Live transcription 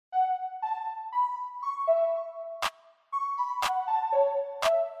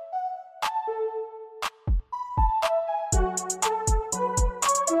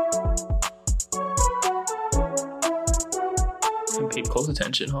close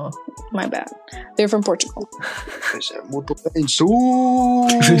attention, huh? My bad. They're from Portugal. Stop.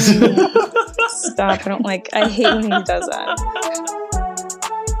 I hate when he does that.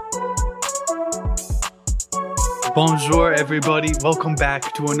 Bonjour, everybody. Welcome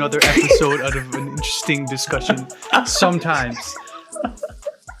back to another episode of an interesting discussion. Sometimes.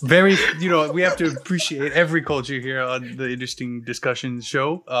 We have to appreciate every culture here on the Interesting Discussion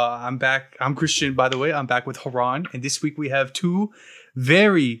show. I'm back. I'm Christian, by the way. I'm back with Haran. And this week we have two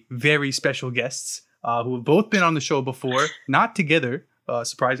very, very special guests who have both been on the show before. Not together,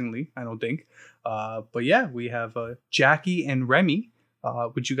 surprisingly, I don't think. But yeah, we have Jackie and Remy.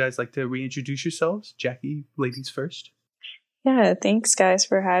 Would you guys like to reintroduce yourselves? Jackie, ladies first. Yeah, thanks, guys,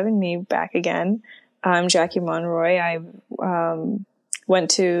 for having me back again. I'm Jackie Monroy. I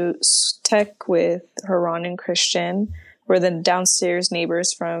went to tech with Haran and Christian. We're the downstairs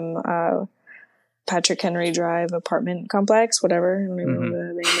neighbors from Patrick Henry Drive apartment complex, whatever. I don't even know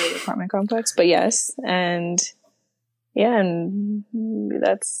the name of the apartment complex, but yes. And yeah, and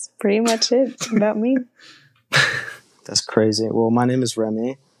that's pretty much it about me. That's crazy. Well, my name is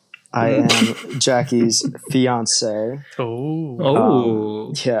Remy. I am Jackie's fiance.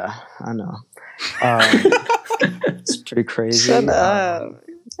 Oh. Yeah, I know. It's pretty crazy. Shut up.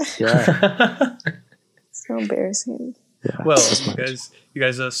 Yeah. So embarrassing. Yeah. Well, you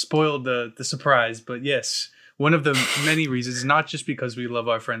guys spoiled the surprise, but yes, one of the many reasons, not just because we love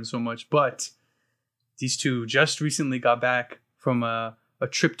our friends so much, but these two just recently got back from a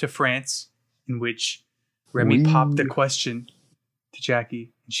trip to France in which Remy popped the question to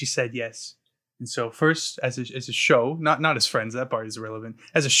Jackie, and she said yes. And so first, as a show, not as friends, that part is irrelevant.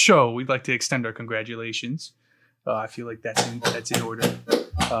 As a show, we'd like to extend our congratulations. I feel like that's in order.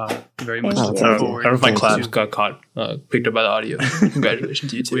 Very much looking forward. I don't know if my claps got picked up by the audio.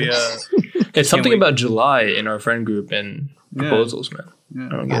 Congratulations to you too. It's something about July in our friend group and proposals, man. Yeah.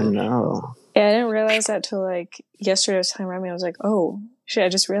 I don't know. Yeah, I didn't realize that till yesterday. I was telling Remy, I was like, oh shit, I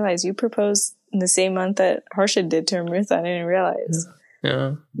just realized you proposed in the same month that Harsha did to Amrita. I didn't realize.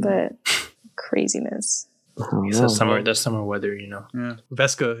 Yeah. But craziness. That's summer weather, you know. Yeah.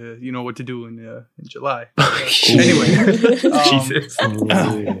 Veska, you know what to do in July. Anyway. Jesus.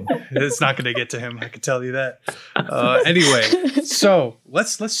 It's not going to get to him, I can tell you that. Anyway, so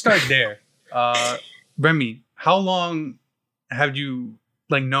let's start there. Remy, how long have you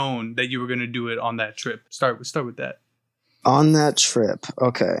known that you were going to do it on that trip? Start with that. On that trip,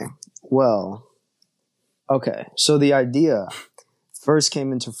 okay. Well, okay. So the idea first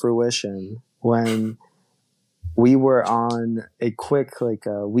came into fruition when we were on a quick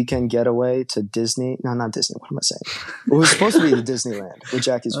weekend getaway to Disney. No, not Disney. What am I saying? It was supposed to be the Disneyland with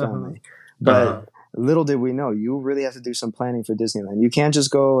Jackie's family. But little did we know, you really have to do some planning for Disneyland. You can't just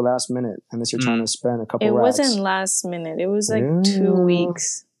go last minute unless you're trying to spend a couple racks. It wasn't last minute. It was 2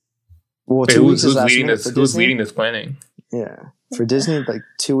 weeks. Well, 2 weeks is last leading minute. Who's leading this planning? Yeah. For Disney,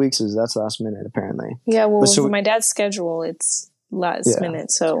 2 weeks that's last minute, apparently. Yeah, well, for my dad's schedule, it's last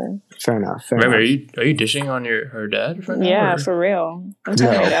minute, so... Fair enough. Remember, are you dishing on her dad right now? Yeah, for real. I'm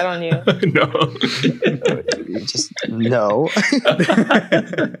telling my dad on you. No.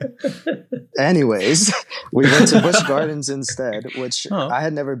 Anyways, we went to Busch Gardens instead, which I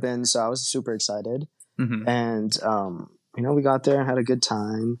had never been, so I was super excited. Mm-hmm. And, we got there and had a good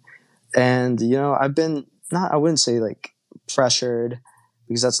time. And, I've been, I wouldn't say pressured,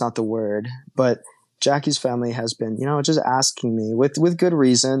 because that's not the word, but Jackie's family has been, just asking me with good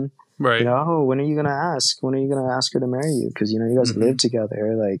reason, right? When are you gonna ask? When are you gonna ask her to marry you? Because you guys live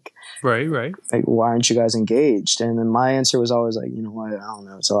together, right. Why aren't you guys engaged? And then my answer was always what? I don't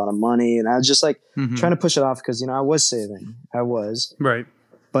know. It's a lot of money, and I was just trying to push it off because I was saving. I was right,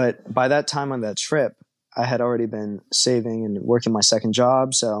 but by that time on that trip, I had already been saving and working my second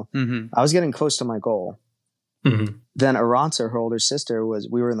job, so I was getting close to my goal. Mm-hmm. Then Aranta, her older sister,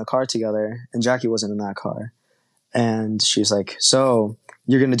 we were in the car together, and Jackie wasn't in that car. And she's like, so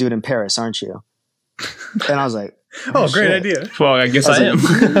you're going to do it in Paris, aren't you? And I was like, oh, great idea. Well, I guess I am.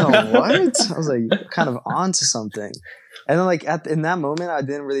 What? I was like, kind of on to something. And then in that moment, I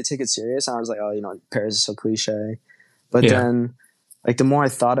didn't really take it serious. And I was like, oh, Paris is so cliche. But then the more I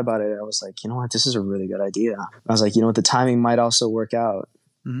thought about it, I was like, you know what? This is a really good idea. I was like, the timing might also work out.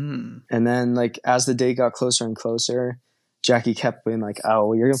 Mm. And then as the day got closer and closer, Jackie kept being like,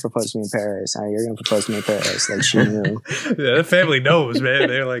 oh, you're gonna propose to me in Paris. You're gonna propose to me in Paris. She knew. Yeah, the family knows, man.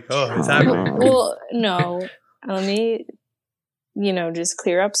 They're like, oh, it's happening. Well, no, let me just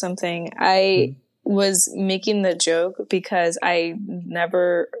clear up something. I was making the joke because I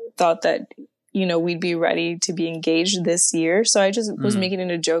never thought that we'd be ready to be engaged this year. So I just was making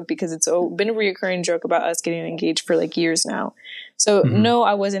it a joke because it's been a reoccurring joke about us getting engaged for years now. So no,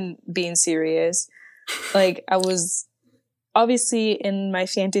 I wasn't being serious. Like I was obviously in my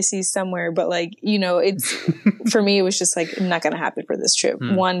fantasies somewhere, but like, you know, it's for me, it was just like not going to happen for this trip.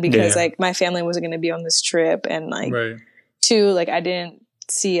 One, because like my family wasn't going to be on this trip. And like, two, like I didn't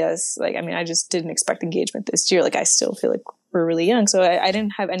see us, like, I mean, I just didn't expect engagement this year. Like I still feel like we're really young. So I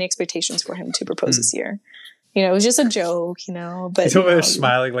didn't have any expectations for him to propose this year. You know, it was just a joke, you know, but he's over there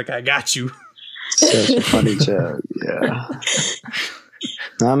smiling like, I got you. Such a funny joke. Yeah.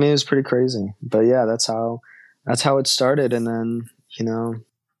 I mean, it was pretty crazy, but yeah, that's how it started. And then, you know,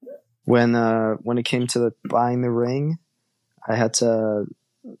 when it came to buying the ring, that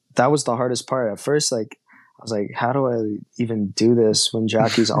was the hardest part at first. Like, I was like, how do I even do this when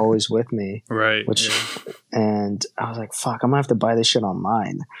Jackie's always with me? Right. And I was like, fuck, I'm gonna have to buy this shit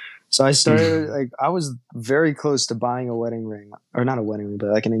online. So I started, like, I was very close to buying a wedding ring, or not a wedding ring, but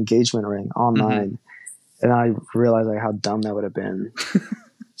like an engagement ring online. And I realized like how dumb that would have been.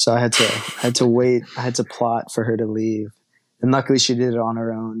 So I had to wait. I had to plot for her to leave. And luckily she did it on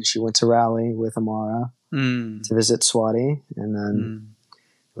her own. She went to Raleigh with Amara to visit Swati. And then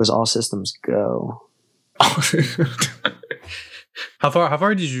it was all systems go. How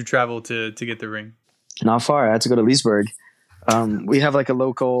far did you travel to get the ring? Not far. I had to go to Leesburg. We have like a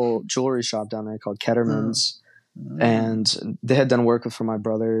local jewelry shop down there called Ketterman's, and they had done work for my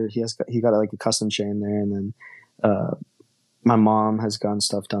brother. He got like a custom chain there, and then my mom has gotten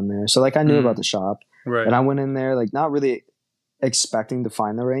stuff done there. So like I knew about the shop, and I went in there like not really expecting to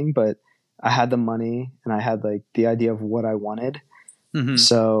find the ring, but I had the money and I had like the idea of what I wanted.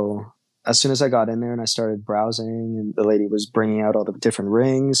 So as soon as I got in there and I started browsing, and the lady was bringing out all the different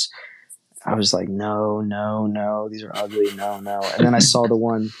rings, I was like, no, these are ugly, no. And then I saw the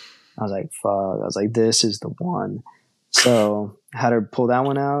one, I was like, fuck. I was like, this is the one. So I had her pull that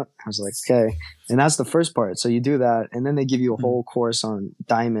one out. I was like, okay. And that's the first part. So you do that, and then they give you a whole course on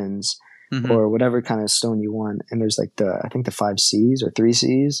diamonds or whatever kind of stone you want. And there's like I think the 5 C's or 3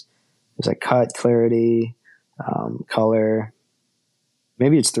 C's. There's like cut, clarity, color.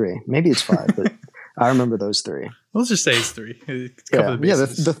 Maybe it's 3. Maybe it's 5, but I remember those 3. Let's just say it's 3.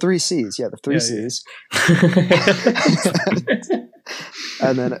 The 3 C's. Yeah, the 3 C's.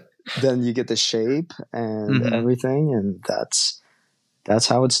 And then you get the shape and everything, and that's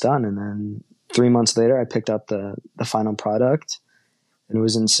how it's done. And then 3 months later, I picked up the final product, and it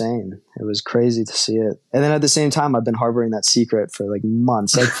was insane. It was crazy to see it. And then at the same time, I've been harboring that secret for like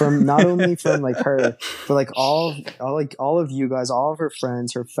months, like from not only from like her, but like all of you guys, all of her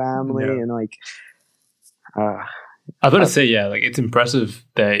friends, her family, and like. I was going to say, yeah, like it's impressive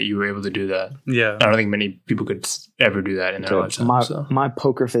that you were able to do that. Yeah. I don't think many people could ever do that in their lifetime. My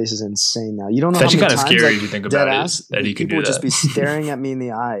poker face is insane now. You don't know it's how many actually kind of times, scary like, if you think about it, that you can do that. People would just be staring at me in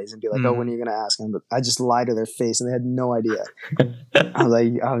the eyes and be like, oh, when are you going to ask? And I just lie to their face, and they had no idea.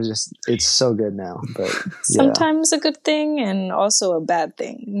 It's so good now. But sometimes a good thing and also a bad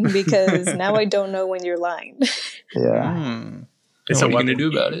thing, because now I don't know when you're lying. Yeah. What are you going to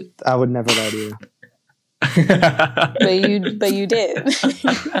do about it? I would never lie to you. but you did.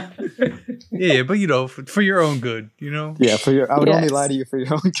 Yeah, but you know, for your own good, you know. Yeah, I would only lie to you for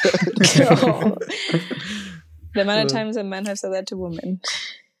your own good. The amount of times that men have said that to women.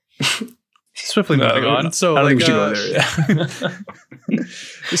 Swiftly moving on. So I think we should go there. Yeah.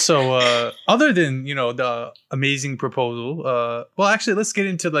 So other than, you know, the amazing proposal, well, actually, let's get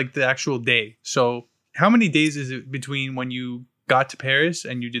into like the actual day. So how many days is it between when you got to Paris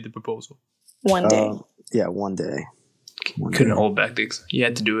and you did the proposal? 1 day. Yeah, 1 day. Couldn't hold back things. You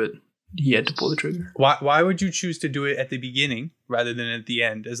had to do it. He had to pull the trigger. Why would you choose to do it at the beginning rather than at the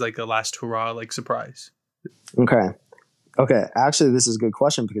end as like a last hurrah, like surprise? Okay. Actually, this is a good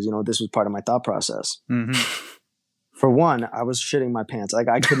question, because, you know, this was part of my thought process. For one, I was shitting my pants. Like,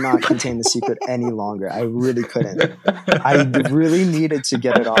 I could not contain the secret any longer. I really couldn't. I really needed to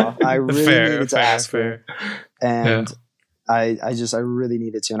get it off. I really needed to ask her. And I really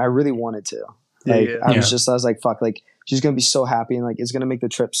needed to, and I really wanted to. Like, I was like, fuck, like, she's going to be so happy, and like, it's going to make the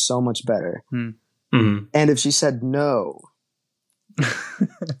trip so much better. And if she said no, no,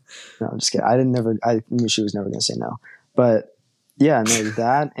 I'm just kidding. I knew she was never going to say no, but yeah, no,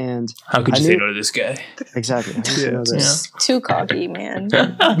 that. And how could you say no to this guy? Exactly. Too cocky, man.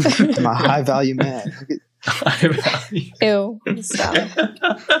 I'm a high value man. High value. Ew, stop.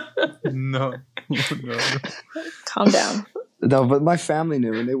 No. Calm down. No, but my family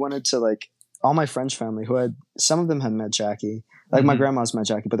knew, and they wanted to, like, all my French family, some of them had met Jackie. Like, my grandma's met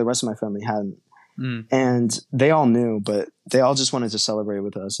Jackie, but the rest of my family hadn't. And they all knew, but they all just wanted to celebrate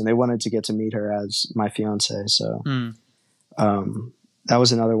with us, and they wanted to get to meet her as my fiance. So that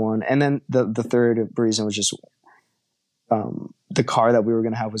was another one. And then the third reason was just the car that we were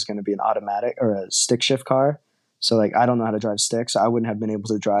going to have was going to be an automatic or a stick shift car. So like, I don't know how to drive stick, so I wouldn't have been able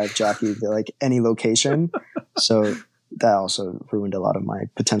to drive Jackie to like any location. So that also ruined a lot of my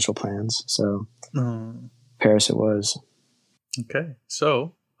potential plans. So Paris it was. Okay.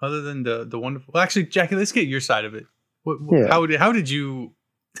 So other than the wonderful, well, actually, Jackie, let's get your side of it. Yeah. How did you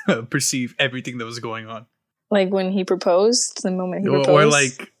perceive everything that was going on? Like when he proposed, the moment he proposed, or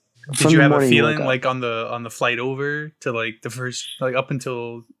like, did From you the have a morning you woke feeling up. like on the flight over to like the first, like up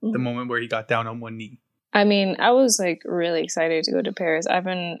until the moment where he got down on one knee? I mean, I was like really excited to go to Paris. I've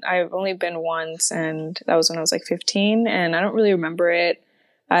only been once, and that was when I was like 15, and I don't really remember it.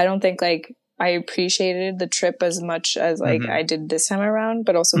 I don't think like I appreciated the trip as much as like I did this time around,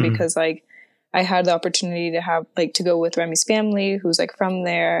 but also because like I had the opportunity to have like to go with Remy's family, who's like from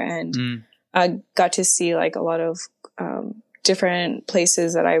there, and I got to see like a lot of different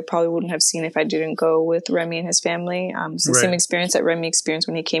places that I probably wouldn't have seen if I didn't go with Remy and his family. It's the same experience that Remy experienced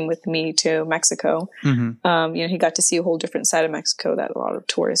when he came with me to Mexico. You know, he got to see a whole different side of Mexico that a lot of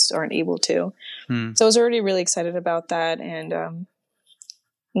tourists aren't able to. So I was already really excited about that. And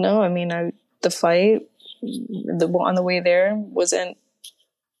no, I mean, the flight on the way there wasn't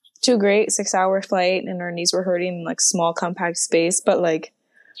too great. 6-hour flight, and our knees were hurting in like small compact space, but like,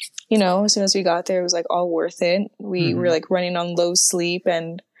 you know, as soon as we got there, it was like all worth it. We were like running on low sleep,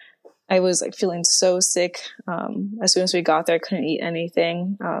 and I was like feeling so sick. As soon as we got there, I couldn't eat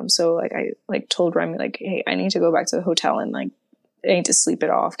anything. So like I like told Remy like, hey, I need to go back to the hotel and like I need to sleep it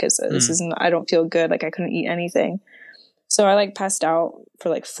off because this isn't. I don't feel good. Like I couldn't eat anything. So I like passed out for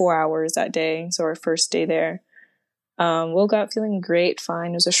like 4 hours that day. So our first day there, woke up feeling great,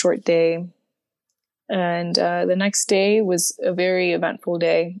 fine. It was a short day. And the next day was a very eventful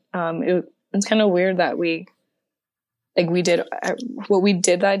day. It's kind of weird that we did what we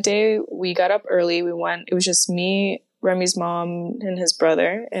did that day. We got up early. We went. It was just me, Remy's mom, and his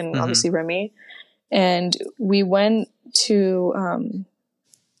brother, and obviously Remy. And we went to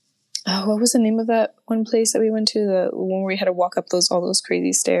what was the name of that one place that we went to? The one where we had to walk up all those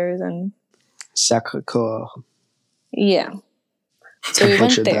crazy stairs and Sacré-Cœur. Yeah. So we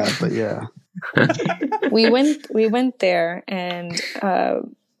went there. That, but yeah. we went there, and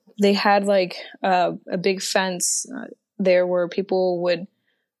they had like a big fence there where people would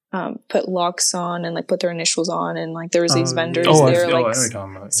put locks on and like put their initials on, and like there was these vendors there like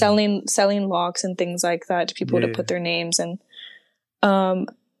selling locks and things like that to people to put their names, and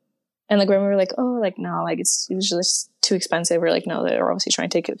like when we were like, oh, like no, like it was just too expensive, or like no, they're obviously trying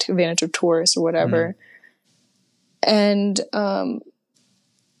to take advantage of tourists or whatever. And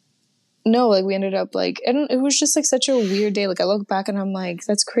no, like we ended up like, it was just like such a weird day. Like I look back and I'm like,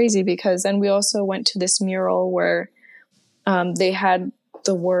 that's crazy, because then we also went to this mural where they had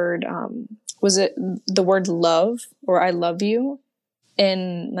the word, was it the word love or I love you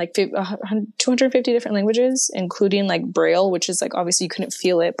in like 250 different languages, including like Braille, which is like, obviously you couldn't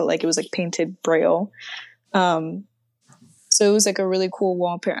feel it, but like it was like painted Braille. So it was like a really cool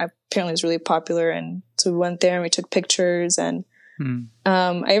wall. Apparently it was really popular. And so we went there and we took pictures, and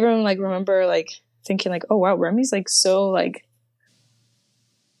I even like remember like thinking like, oh wow, Remy's like so like,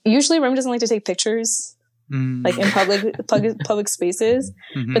 usually Remy doesn't like to take pictures like in public spaces,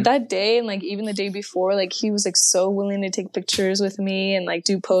 but that day and like even the day before, like he was like so willing to take pictures with me and like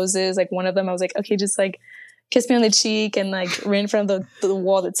do poses. Like one of them I was like, okay, just like kiss me on the cheek, and like ran in front of the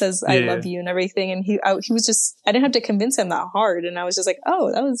wall that says I love you and everything. And he was just, I didn't have to convince him that hard. And I was just like, oh,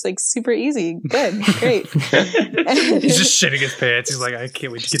 that was like super easy. Good. Great. He's just shitting his pants. He's like, I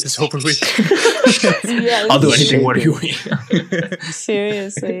can't wait to get this over with. Yeah, I'll do anything. What are you eat?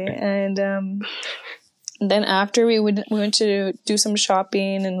 Seriously. And then after we went to do some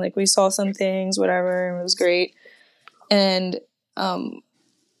shopping, and like we saw some things, whatever, and it was great. And on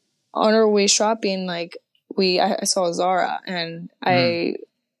our way shopping, like I saw Zara, and I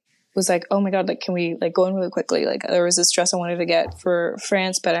was like, oh my God, like, can we like go in really quickly? Like there was this dress I wanted to get for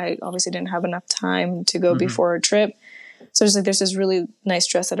France, but I obviously didn't have enough time to go before our trip. So just like, there's this really nice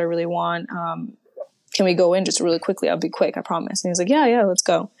dress that I really want. Can we go in just really quickly? I'll be quick, I promise. And he was like, yeah, let's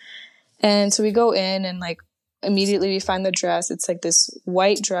go. And so we go in, and like immediately we find the dress. It's like this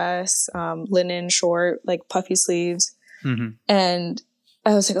white dress, linen, short, like puffy sleeves. And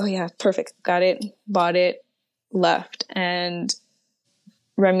I was like, oh yeah, perfect. Got it, bought it, left. And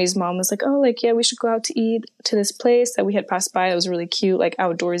Remy's mom was like, oh, like, yeah, we should go out to eat to this place that we had passed by. It was really cute, like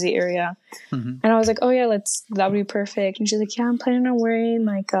outdoorsy area. And I was like, oh yeah, that would be perfect. And she's like, yeah, I'm planning on wearing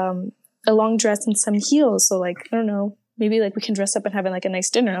like a long dress and some heels. So like, I don't know, maybe like we can dress up and have like a nice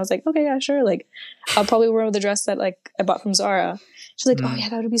dinner. And I was like, okay, yeah, sure. Like I'll probably wear the dress that like I bought from Zara. She's like, oh yeah,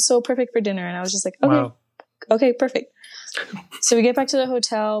 that would be so perfect for dinner. And I was just like, okay, okay, perfect. So we get back to the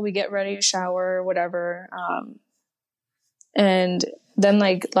hotel, we get ready to shower, whatever. And then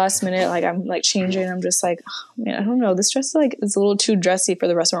like last minute, like I'm like changing. I'm just like, oh, man, I don't know. This dress like is a little too dressy for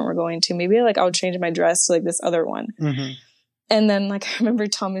the restaurant we're going to. Maybe like I'll change my dress to like this other one. Mm-hmm. And then like I remember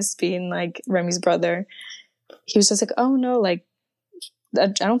Thomas being like Remy's brother. He was just like, oh no, like I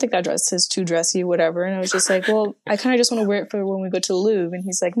don't think that dress is too dressy, whatever. And I was just like, well, I kind of just want to wear it for when we go to the Louvre. And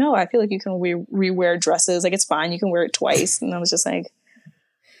he's like, no, I feel like you can rewear dresses. Like it's fine. You can wear it twice. And I was just like,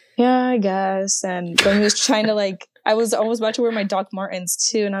 yeah, I guess. And Remy was trying to like, I was almost about to wear my Doc Martens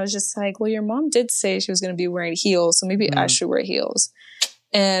too. And I was just like, well, your mom did say she was going to be wearing heels. So maybe I should wear heels.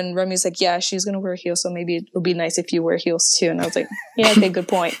 And Remy's like, yeah, she's going to wear heels. So maybe it'll be nice if you wear heels too. And I was like, yeah, okay, good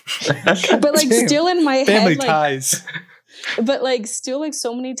point. But like still in my family head, like, ties. but like still like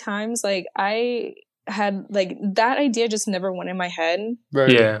so many times, like I had like that idea just never went in my head.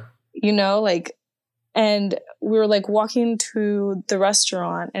 Right. Yeah. You know, like, and we were like walking to the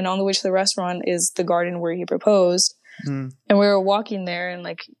restaurant, and on the way to the restaurant is the garden where he proposed. And we were walking there, and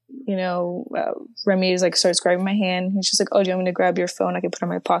like, you know, Remy is like starts grabbing my hand. He's just like, oh, do you want me to grab your phone? I can put it in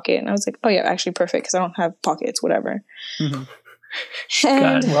my pocket. And I was like, oh yeah, actually perfect, because I don't have pockets, whatever.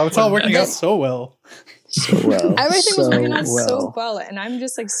 And well, it's all working out so well. So well. Everything was working out so well. And I'm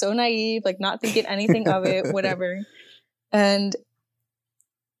just like so naive, like not thinking anything of it, whatever. And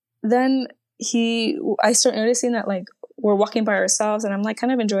then I start noticing that like we're walking by ourselves, and I'm like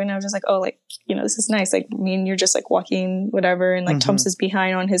kind of enjoying it. I was just like, oh, like, you know, this is nice. Like me and you're just like walking, whatever. And like Thomas is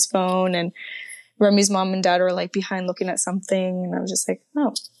behind on his phone, and Remy's mom and dad are like behind looking at something. And I was just like,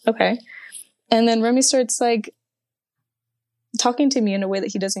 oh, okay. And then Remy starts like talking to me in a way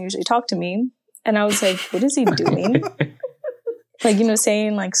that he doesn't usually talk to me. And I was like, what is he doing? Like, you know,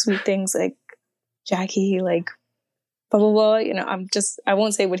 saying like sweet things like, Jackie, like, blah, blah, blah. You know, I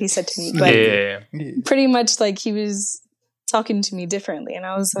won't say what he said to me, but pretty much like he was talking to me differently. And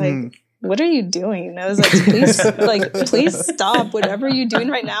I was like, what are you doing? And I was like, please stop whatever you're doing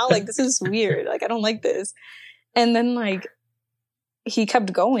right now. Like, this is weird. Like, I don't like this. And then like, he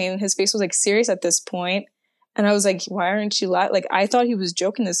kept going. His face was like serious at this point. And I was like, why aren't you laughing? Like, I thought he was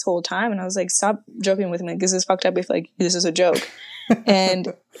joking this whole time. And I was like, stop joking with me. Like, this is fucked up if like, this is a joke.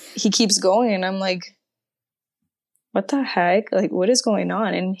 And he keeps going. And I'm like, what the heck? Like, what is going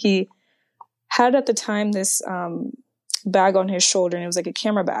on? And he had at the time this bag on his shoulder, and it was like a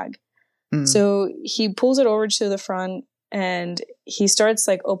camera bag. So he pulls it over to the front, and he starts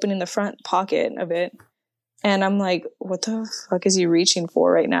like opening the front pocket of it. And I'm like, what the fuck is he reaching for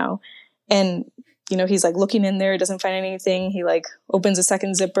right now? And you know, he's like looking in there, doesn't find anything. He like opens a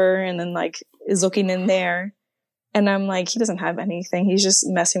second zipper and then like is looking in there. And I'm like, he doesn't have anything. He's just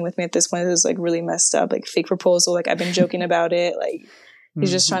messing with me at this point. It was like really messed up, like fake proposal. Like I've been joking about it. Like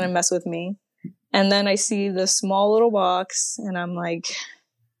he's just trying to mess with me. And then I see the small little box, and I'm like,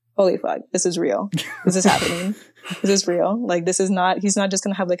 holy fuck, this is real. This is happening. This is real. Like this is not, he's not just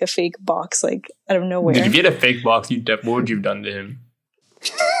going to have like a fake box, like out of nowhere. Did you get a fake box? What would you have done to him?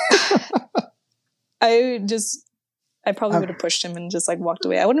 I probably would have pushed him and just like walked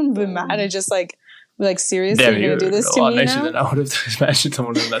away. I wouldn't have been mad. I just like seriously, you're gonna do this to me now? Than I would have imagined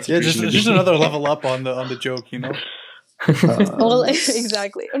someone in that situation. Yeah, just another level up on the joke, you know. Well,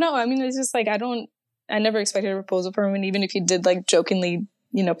 exactly. No, I mean, it's just like I never expected a proposal from him, and even if he did like jokingly,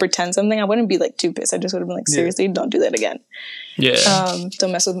 you know, pretend something, I wouldn't be like too pissed. I just would have been like, seriously, don't do that again. Yeah.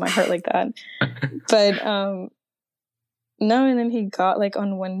 Don't mess with my heart like that. But no, and then he got like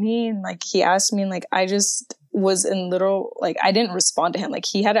on one knee, and like he asked me, and like I just was in literal, like I didn't respond to him. Like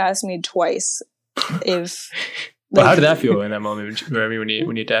he had to ask me twice if. Well, how did that feel in that moment, Remy, when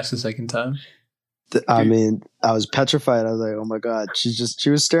you had to ask the second time? I mean, I was petrified. I was like, oh my God. She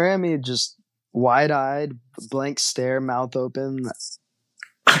was staring at me, just wide-eyed, blank stare, mouth open.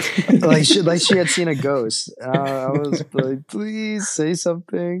 like she had seen a ghost. I was like, please say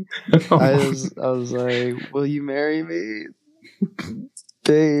something. I was like, will you marry me?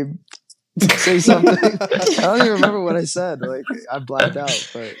 Babe, say something. I don't even remember what I said. Like I blacked out,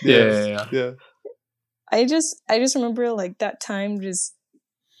 but Yeah. I just remember like that time, just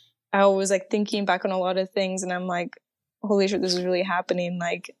I was like thinking back on a lot of things, and I'm like, holy shit, this is really happening.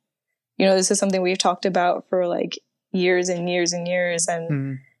 Like, you know, this is something we've talked about for like years and years and years.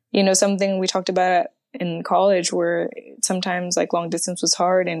 And, you know, something we talked about in college where sometimes like long distance was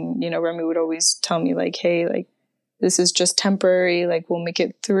hard. And, you know, Remy would always tell me like, hey, like, this is just temporary. Like, we'll make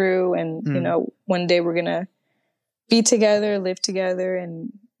it through. And, you know, one day we're going to be together, live together,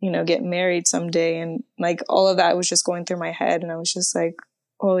 and, you know, get married someday. And like all of that was just going through my head. And I was just like,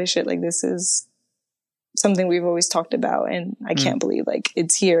 holy shit, like this is something we've always talked about. And I can't believe like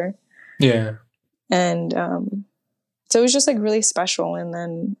it's here. Yeah. And So it was just like really special. And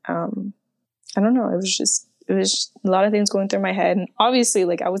then, I don't know, it was just a lot of things going through my head. And obviously,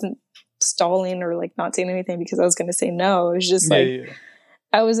 like, I wasn't stalling or like not saying anything because I was going to say no. It was just like,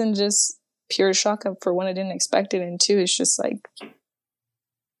 I was in just pure shock for one, I didn't expect it. And two, it's just like,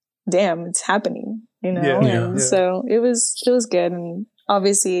 damn, it's happening, you know? So it was good. And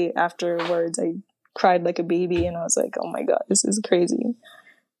obviously afterwards I cried like a baby and I was like, oh my God, this is crazy.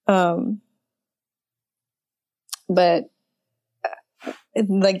 But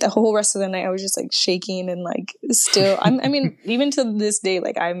like the whole rest of the night I was just like shaking and like still, I mean, even to this day,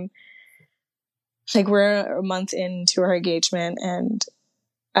 like I'm like, we're a month into our engagement and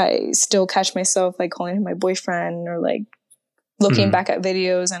I still catch myself like calling him my boyfriend or like looking back at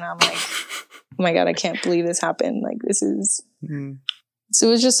videos and I'm like, oh my God, I can't believe this happened. Like this is, so it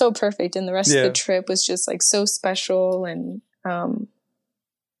was just so perfect. And the rest of the trip was just like so special and,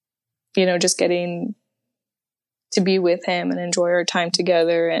 you know, just getting to be with him and enjoy our time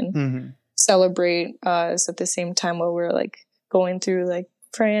together and celebrate us at the same time while we're like going through like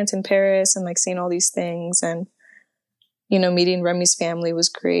France and Paris and like seeing all these things. And, you know, meeting Remy's family was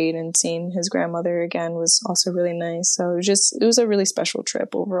great and seeing his grandmother again was also really nice. So it was a really special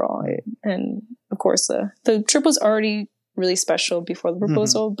trip overall. And of course the trip was already really special before the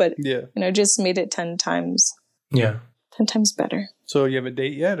proposal, but you know, just made it 10 times. Yeah. 10 times better. So you have a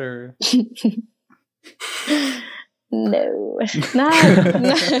date yet or? No, not.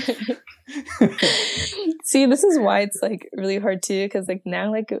 See, this is why it's like really hard too, because like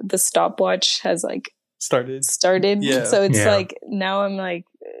now like the stopwatch has like started. Yeah. So it's like now I'm like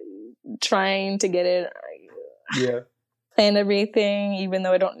trying to get it. Plan everything, even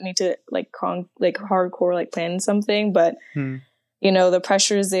though I don't need to like hardcore like plan something, but you know, the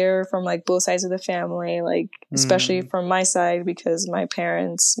pressure is there from like both sides of the family, like especially from my side, because my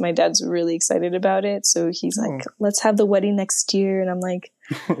dad's really excited about it. So he's like, let's have the wedding next year. And I'm like,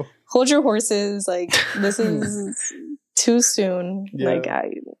 hold your horses. Like, this is too soon.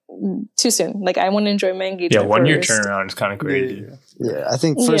 Too soon. Like, I want to enjoy my engagement. Yeah, 1 year turnaround is kind of crazy. Yeah, I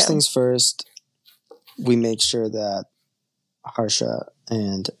think first things first, we make sure that Harsha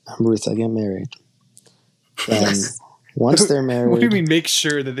and Amrutha get married. Then once they're married, what do you mean make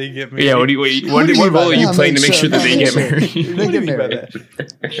sure that they get married? Yeah, what role are you playing to make sure that they get married? They get married.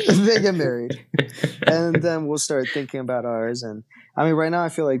 They get married, and then we'll start thinking about ours. And I mean, right now, I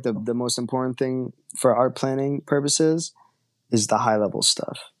feel like the most important thing for our planning purposes is the high level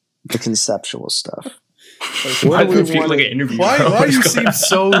stuff, the conceptual stuff. Why do we feel like an interview? Why do you seem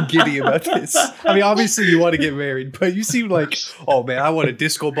so giddy about this? I mean, obviously you want to get married, but you seem like, oh man, I want a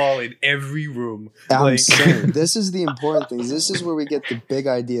disco ball in every room. I'm saying, this is the important thing. This is where we get the big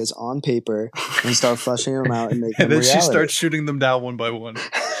ideas on paper and start fleshing them out and make them reality. And then she starts shooting them down one by one.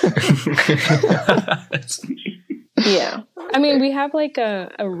 Yeah. I mean, we have like a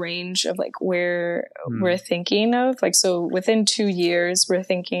range of like where we're thinking of. Like, so within 2 years, we're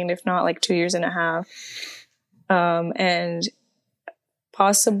thinking, if not like 2 years and a half. And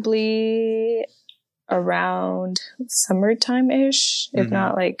possibly around summertime-ish, if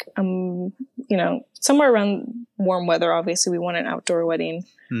not like, you know, somewhere around warm weather. Obviously, we want an outdoor wedding.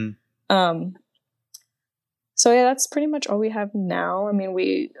 So yeah, that's pretty much all we have now. I mean,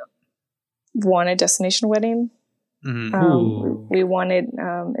 we want a destination wedding. We want it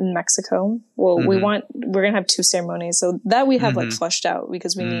in Mexico. Well, we're gonna have 2 ceremonies, so that we have like flushed out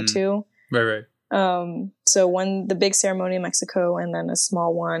because we need to. Right. So the big ceremony in Mexico, and then a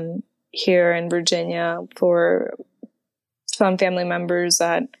small one here in Virginia for some family members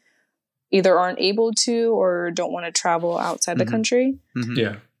that either aren't able to or don't want to travel outside the country.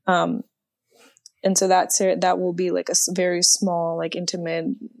 Yeah. And so that will be like a very small, like intimate,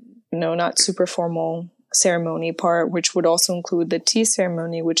 you know, not super formal ceremony part, which would also include the tea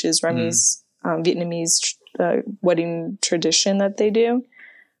ceremony, which is Remy's Vietnamese wedding tradition that they do,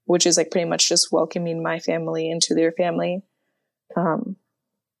 which is like pretty much just welcoming my family into their family.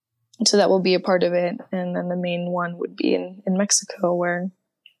 So that will be a part of it. And then the main one would be in Mexico, where,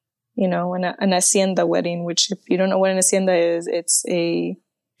 you know, an hacienda wedding, which if you don't know what an hacienda is, it's a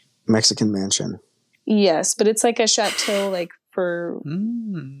Mexican mansion. Yes, but it's like a chateau, like for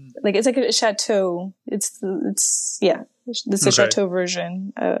like it's like a chateau. It's a chateau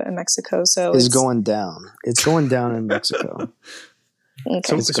version in Mexico. So it's going down. It's going down in Mexico.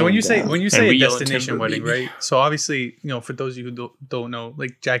 Okay. So when you say a destination wedding, right? So obviously, you know, for those of you who don't know,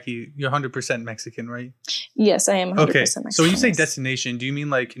 like Jackie, you're 100% Mexican, right? Yes, I am 100% Mexican. So when you say destination, do you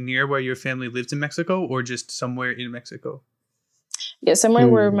mean like near where your family lives in Mexico, or just somewhere in Mexico? Yeah, somewhere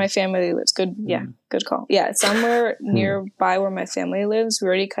where my family lives. Good call. Yeah, somewhere nearby where my family lives. We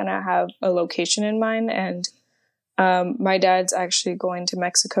already kind of have a location in mind, and My dad's actually going to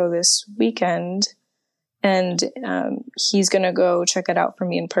Mexico this weekend, and he's going to go check it out for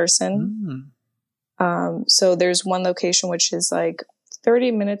me in person. So there's one location which is like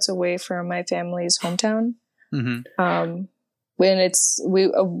 30 minutes away from my family's hometown. When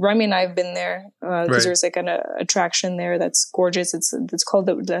Remy and I have been there because there's like an attraction there that's gorgeous. It's called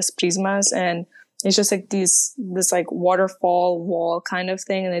the Las Prismas, and it's just like this like waterfall wall kind of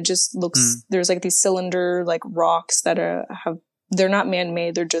thing, and it just looks there's like these cylinder like rocks that they're not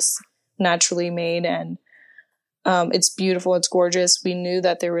man-made, they're just naturally made, and it's beautiful, it's gorgeous. We knew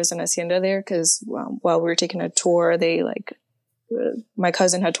that there was an hacienda there because while we were taking a tour, they like my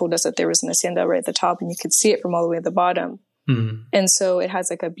cousin had told us that there was an hacienda right at the top, and you could see it from all the way at the bottom. And so it has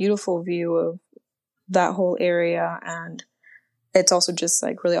like a beautiful view of that whole area, and it's also just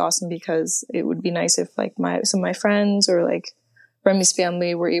like really awesome because it would be nice if like some of my friends or like Remy's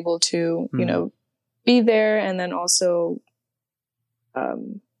family were able to you know be there, and then also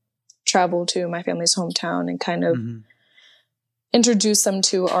travel to my family's hometown and kind of introduce them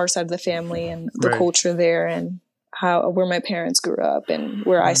to our side of the family and the culture there, and where my parents grew up and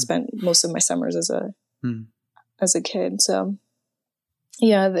where I spent most of my summers as a kid. So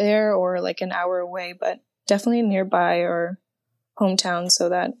yeah, there or like an hour away, but definitely nearby or hometown, so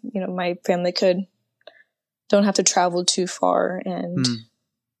that you know my family don't have to travel too far, and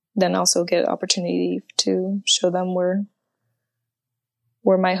then also get an opportunity to show them where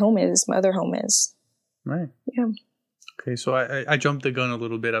my other home is. Right. Yeah. Okay, so I jumped the gun a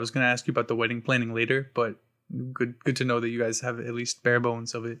little bit. I was going to ask you about the wedding planning later, but good to know that you guys have at least bare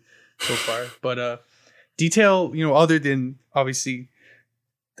bones of it so far. But detail, you know, other than obviously,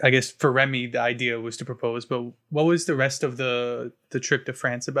 I guess for Remy the idea was to propose, but what was the rest of the trip to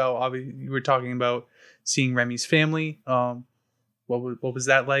France about? Obviously, you were talking about seeing Remy's family. What was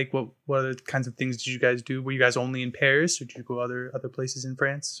that like? What other kinds of things did you guys do? Were you guys only in Paris, or did you go other places in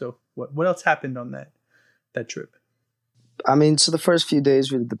France? So what else happened on that trip? I mean, so the first few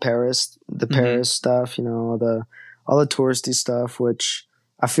days we did the Paris stuff, you know, all the touristy stuff, which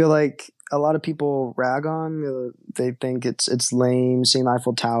I feel like a lot of people rag on. They think it's lame seeing the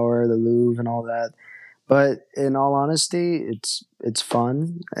Eiffel Tower, the Louvre, and all that. But in all honesty, it's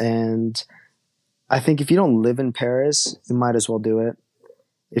fun, and I think if you don't live in Paris, you might as well do it.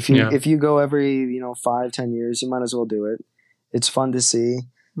 If you go every 5-10 years, you might as well do it. It's fun to see.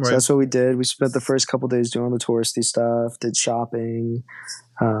 Right. So that's what we did. We spent the first couple of days doing the touristy stuff, did shopping,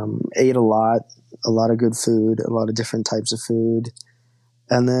 ate a lot of good food, a lot of different types of food.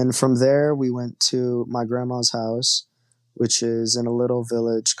 And then from there, we went to my grandma's house, which is in a little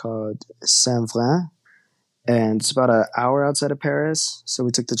village called Saint-Vrain. And it's about an hour outside of Paris. So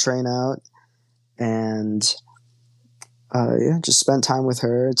we took the train out and just spent time with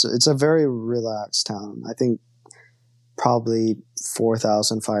her. It's a very relaxed town. I think probably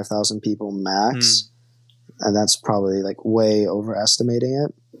 4,000, 5,000 people max. And that's probably like way overestimating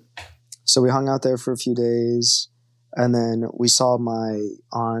it. So we hung out there for a few days, and then we saw my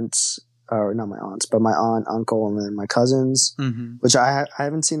aunts, or not my aunts, but my aunt, uncle, and then my cousins, which I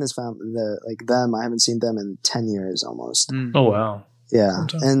haven't seen this family, I haven't seen them in 10 years almost. Oh, wow. Yeah.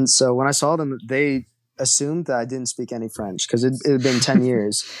 And so when I saw them, they assumed that I didn't speak any French because it had been 10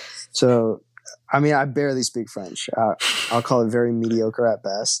 years. So, I mean, I barely speak French. I'll call it very mediocre at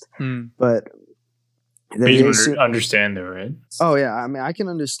best. But you can understand though, right? Oh, yeah. I mean, I can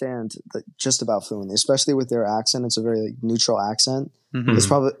understand just about fluently, especially with their accent. It's a very neutral accent.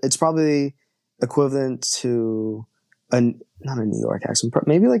 It's probably equivalent to not a New York accent,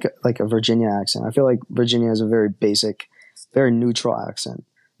 maybe like a Virginia accent. I feel like Virginia has a very basic, very neutral accent.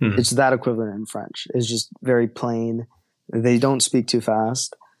 It's that equivalent in French. It's just very plain. They don't speak too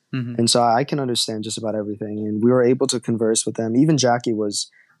fast. And so I can understand just about everything. And we were able to converse with them. Even Jackie was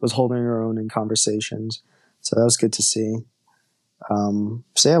holding her own in conversations. So that was good to see. So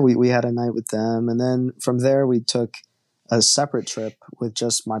yeah, we had a night with them. And then from there, we took a separate trip with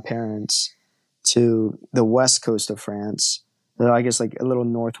just my parents to the west coast of France. I guess like a little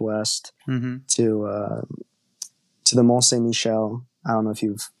northwest to the Mont Saint-Michel. I don't know if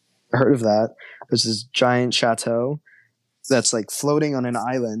you've heard of that. There's this giant chateau that's like floating on an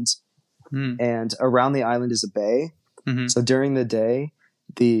island, and around the island is a bay. So during the day,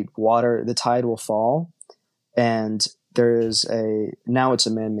 the tide will fall, and now it's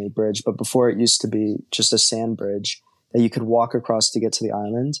a man-made bridge, but before it used to be just a sand bridge that you could walk across to get to the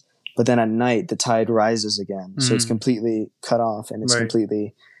island. But then at night, the tide rises again. So it's completely cut off, and it's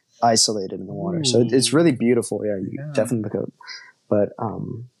completely isolated in the water. Ooh. So it's really beautiful. Yeah, you definitely look up. But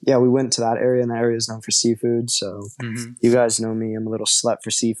yeah, we went to that area, and that area is known for seafood. So you guys know me. I'm a little slut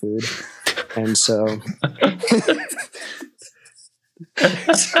for seafood. And so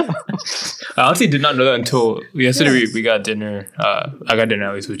I honestly did not know that until yesterday. We got dinner. I got dinner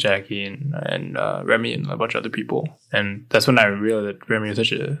at least with Jackie and Remy and a bunch of other people, and that's when I realized that Remy is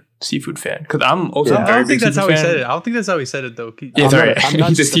such a seafood fan. Because I'm also I very don't think big that's how seafood he fan. said it. I don't think that's how he said it though. Yeah, sorry. I'm not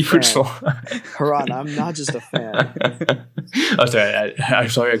He's a just a seafood fan. soul. Haran, I'm not just a fan. Oh, sorry. I'm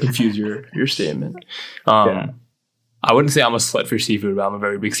sorry I confused your statement. Yeah. I wouldn't say I'm a slut for seafood, but I'm a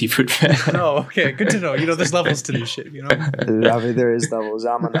very big seafood fan. Oh, okay. Good to know. There's levels to this shit, I mean, there is levels.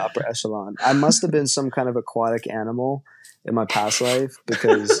 I'm on the upper echelon. I must have been some kind of aquatic animal in my past life,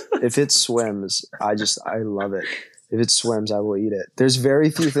 because if it swims, I love it. If it swims, I will eat it. There's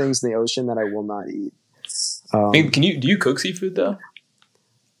very few things in the ocean that I will not eat. Do you cook seafood though?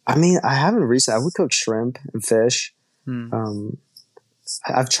 I mean, I haven't recently. I would cook shrimp and fish.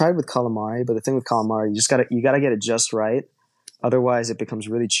 I've tried with calamari, but the thing with calamari, you gotta get it just right. Otherwise, it becomes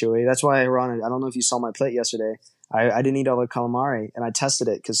really chewy. That's why, Ron, I don't know if you saw my plate yesterday. I didn't eat all the calamari, and I tested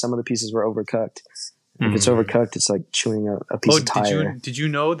it because some of the pieces were overcooked. If it's overcooked, it's like chewing a piece of tire. Did you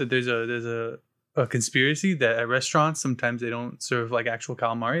know that there's a conspiracy that at restaurants sometimes they don't serve like actual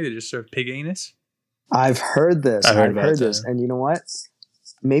calamari; they just serve pig anus? I've heard this. I've heard this, and you know what?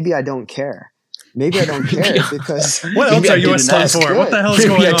 Maybe I don't care. Because what else are you a slut for? What the hell is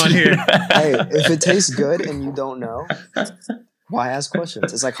going on here? Hey, if it tastes good and you don't know, why ask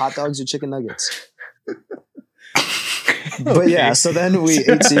questions? It's like hot dogs or chicken nuggets. But yeah, so then we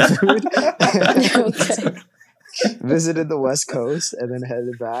ate seafood, visited the West Coast, and then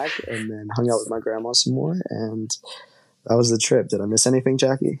headed back, and then hung out with my grandma some more, and that was the trip. Did I miss anything,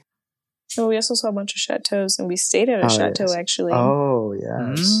 Jackie? Oh, we also saw a bunch of chateaus, and we stayed at a chateau, actually. Oh,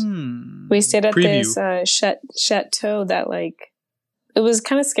 yes. We stayed at this chateau that, like, it was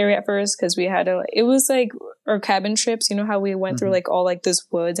kind of scary at first because we had to, it was like our cabin trips. You know how we went through, like, all, like, this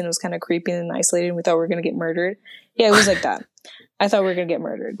woods, and it was kind of creepy and isolated, and we thought we were going to get murdered. Yeah, it was like that. I thought we were going to get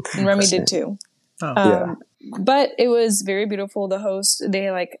murdered. And Remy did, too. Oh. But it was very beautiful. The host, they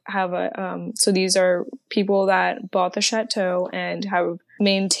like have so these are people that bought the chateau and have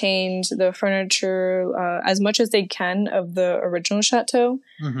maintained the furniture as much as they can of the original chateau.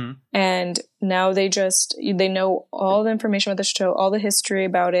 And now they know all the information about the chateau, all the history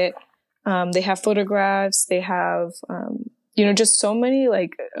about it. They have photographs. They have, just so many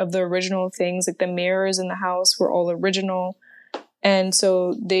like of the original things, like the mirrors in the house were all original. And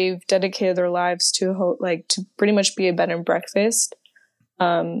so they've dedicated their lives to to pretty much be a bed and breakfast,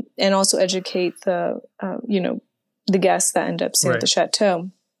 and also educate the guests that end up staying at the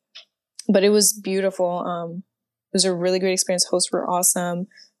chateau. But it was beautiful. It was a really great experience. Hosts were awesome.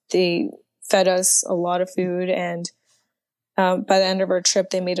 They fed us a lot of food, and by the end of our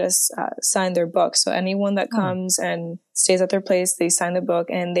trip, they made us sign their book. So anyone that comes and stays at their place, they sign the book,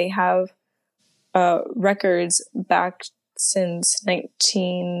 and they have records back since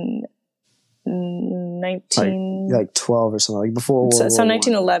 1919, like 12 or something, like before World War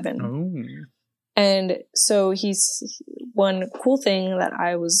 1911. Oh. And so one cool thing that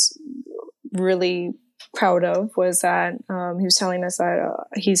I was really proud of was that he was telling us that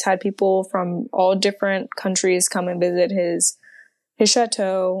he's had people from all different countries come and visit his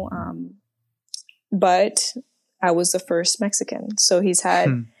chateau, but I was the first Mexican. So he's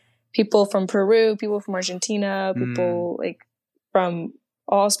had people from Peru, people from Argentina, people like from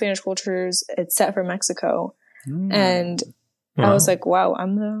all Spanish cultures except for Mexico. And I was like, wow,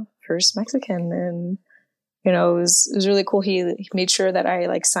 I'm the first Mexican. And, it was really cool. He made sure that I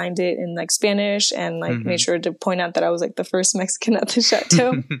like signed it in like Spanish and like made sure to point out that I was like the first Mexican at the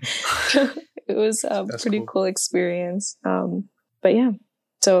chateau. It was a pretty cool experience. But yeah,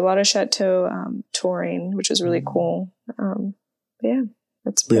 so a lot of chateau touring, which was really cool. But yeah.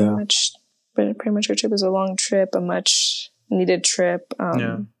 That's pretty much our trip. It was a long trip, a much needed trip.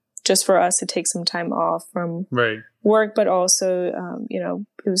 Just for us to take some time off from work, but also, it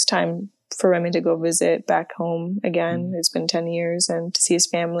was time for Remy to go visit back home again. It's been 10 years, and to see his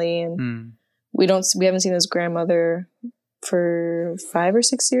family. And we haven't seen his grandmother for 5 or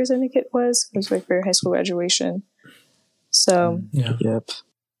 6 years. I think it was like for high school graduation. So it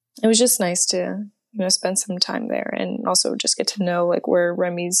was just nice to spend some time there, and also just get to know like where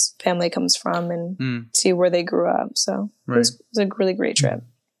Remy's family comes from and see where they grew up. So it was a really great trip.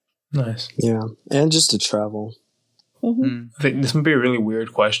 Nice. Yeah. And just to travel. I think this might be a really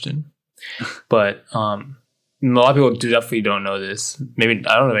weird question, but a lot of people definitely don't know this. Maybe,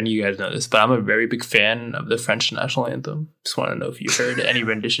 I don't know if any of you guys know this, but I'm a very big fan of the French national anthem. Just want to know if you heard any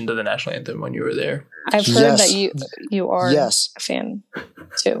rendition of the national anthem when you were there. I've heard that you are a fan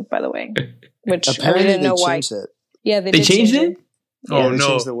too, by the way. Which apparently I didn't know why. It. Yeah, they changed it? Yeah, Oh they no!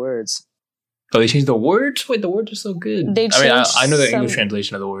 changed the words. Oh, they changed the words? Wait, the words are so good. I know the English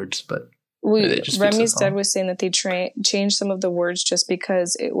translation of the words, but Remy's dad was saying that they changed some of the words just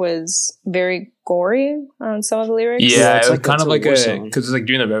because it was very gory on some of the lyrics. Yeah, it was like kind of like because it's like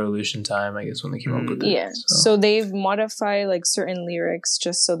during the revolution time, I guess, when they came up with it. Yeah, so they've modified like certain lyrics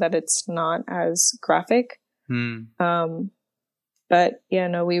just so that it's not as graphic. But yeah,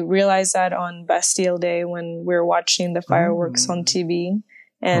 no, we realized that on Bastille Day when we were watching the fireworks on TV,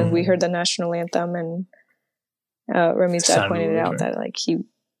 and we heard the national anthem, and Remy's dad pointed out that like he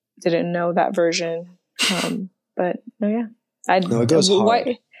didn't know that version. But no, yeah, it goes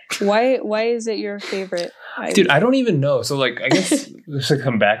hard. Why is it your favorite? Dude, I don't even know. So like, I guess just to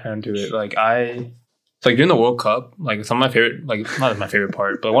come back onto it, like during the World Cup, like some of my favorite, like not my favorite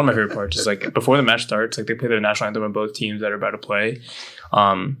part, but one of my favorite parts is like before the match starts, like they play the national anthem of both teams that are about to play.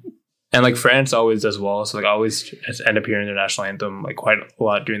 And like France always does well. So like I always end up hearing their national anthem like quite a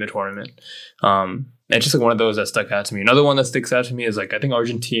lot during the tournament. It's just like one of those that stuck out to me. Another one that sticks out to me is like I think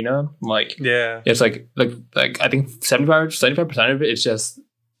Argentina. Like it's like I think 75% of it is just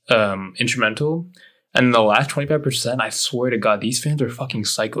instrumental. And the last 25%, I swear to God, these fans are fucking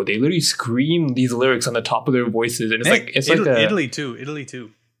psycho. They literally scream these lyrics on the top of their voices, and it's Italy too.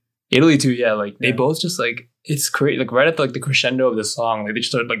 Yeah, like they both just like it's crazy. Like right at the crescendo of the song, like they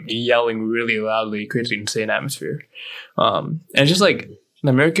just start like yelling really loudly, creates an insane atmosphere. And it's just like the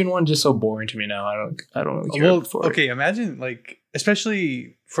American one just so boring to me now. I don't really care for it. Okay, imagine like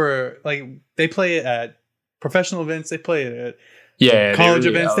especially for like they play it at professional events, they play it at college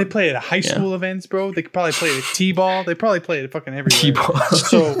events, they play it at high school events, bro. They could probably play it at T-ball. They probably play it fucking everywhere. T-ball.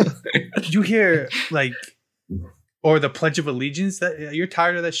 So you hear like, or the Pledge of Allegiance, that you're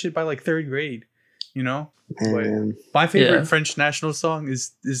tired of that shit by like third grade, you know? My favorite French national song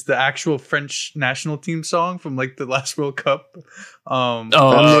is the actual French national team song from like the last World Cup. Ramenez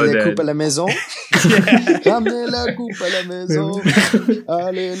la coupe à la maison. Ramenez la coupe à la maison.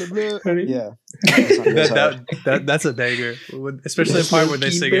 Allez le bleu. Yeah. That's a banger, especially the part where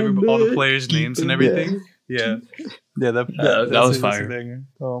they sing all the players' names and everything. Yeah, that was fire.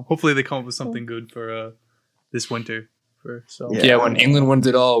 Hopefully they come up with something good for this winter. When England wins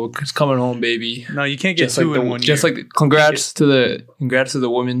it all, it's coming home, baby. No, you can't get just two in 1 year. Just like congrats to the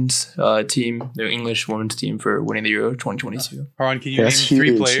women's team, the English women's team for winning the Euro 2022. Haran, can you name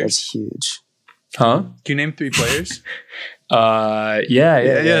 3 players? That's huge. Huh? Can you name 3 players?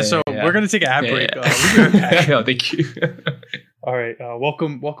 Yeah. So we're gonna take an ad break. We'll be right back. Thank you. All right,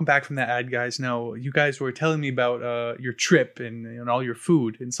 welcome back from that ad, guys. Now, you guys were telling me about your trip and all your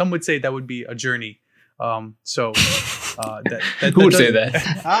food, and some would say that would be a journey. Who would say that?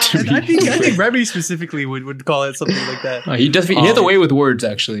 I think Remy specifically would call it something like that. He has a way with words,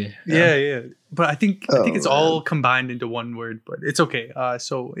 actually. Yeah. But I think it's all combined into one word. But it's okay.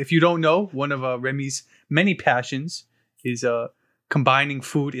 So if you don't know, one of Remy's many passions is combining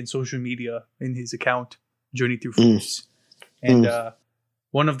food and social media in his account, Journey Through Foods. And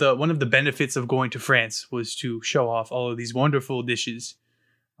one of the benefits of going to France was to show off all of these wonderful dishes.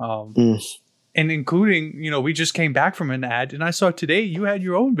 And including, we just came back from an ad, and I saw today you had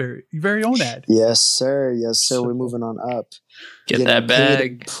your own very own ad. Yes, sir. We're moving on up. Get that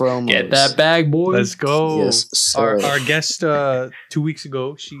bag. Promos. Get that bag, boy. Let's go. Yes, sir. Our guest 2 weeks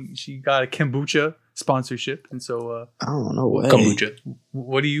ago, she got a kombucha sponsorship, and so no way. Kombucha.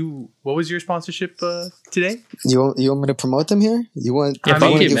 What was your sponsorship today? You want me to promote them here? You want to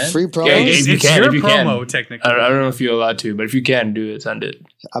do free promos? Yeah, if you can, your promo, technically. I don't know if you're allowed to, but if you can do it, send it.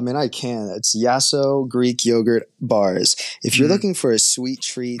 I mean, I can. It's Yasso Greek yogurt bars. If you're looking for a sweet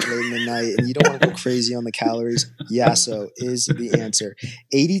treat late in the night and you don't want to go crazy on the calories, Yasso is the answer.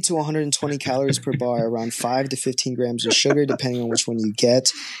 80 to 120 calories per bar, around 5 to 15 grams of sugar, depending on which one you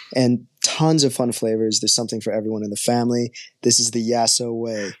get, and tons of fun flavors. There's something for everyone in the family. This is the Yasso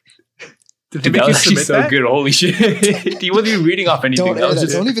way. Dude, that was actually so good. Holy shit. He wasn't even reading off anything.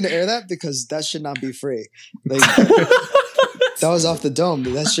 Don't even air that, because that should not be free. Like, that was off the dome.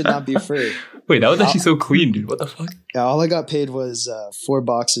 That should not be free. Wait, that was actually so clean, dude. What the fuck? Yeah, all I got paid was 4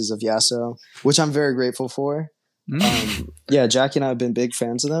 boxes of Yasso, which I'm very grateful for. Jackie and I have been big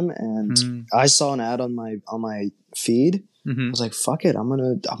fans of them, and I saw an ad on my feed. I was like, "Fuck it, I'm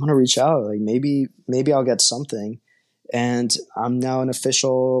gonna reach out. Like maybe I'll get something." And I'm now an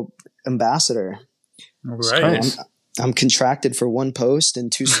official ambassador. Right. So I'm contracted for 1 post and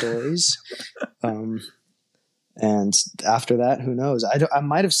 2 stories. And after that, who knows? I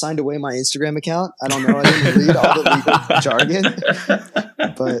might have signed away my Instagram account. I don't know. I didn't read all the legal jargon,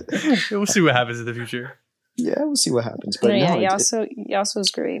 but we'll see what happens in the future. Yeah, we'll see what happens. But Yasso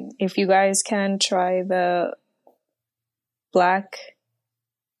is great. If you guys can try the black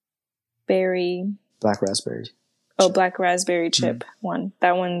blackberry. Black raspberry. Oh, black raspberry chip one.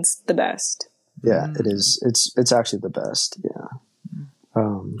 That one's the best. Yeah, it is. It's actually the best. Yeah.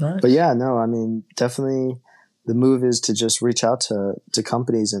 Nice. But yeah, no, I mean, definitely the move is to just reach out to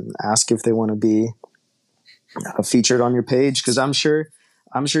companies and ask if they want to be featured on your page, because I'm sure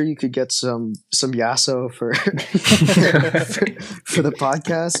you could get some yasso for for the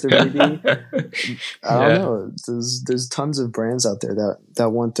podcast, or maybe I don't know. There's tons of brands out there that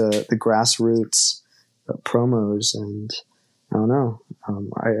want the grassroots promos, and I don't know.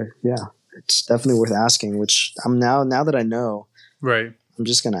 It's definitely worth asking. Which I'm now that I know, right? I'm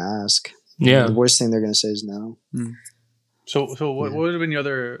just gonna ask. Yeah. The worst thing they're gonna say is no. So what would have been your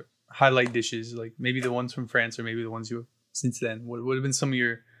other highlight dishes? Like maybe the ones from France, or maybe the ones you since then. What would have been some of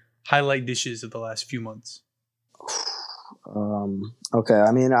your highlight dishes of the last few months? Okay,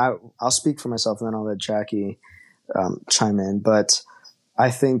 I mean, I'll speak for myself, and then I'll let Jackie chime in. But I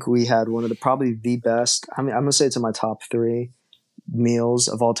think we had one of probably the best. I mean, I'm gonna say it's in my top 3 meals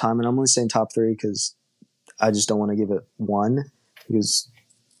of all time, and I'm only saying top 3 because I just don't want to give it one, because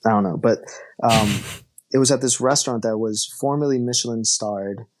I don't know. But it was at this restaurant that was formerly Michelin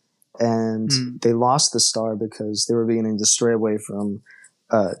starred, and they lost the star because they were beginning to stray away from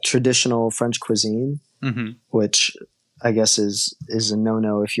traditional French cuisine, which I guess is a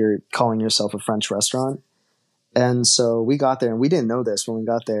no-no if you're calling yourself a French restaurant. And so we got there, and we didn't know this when we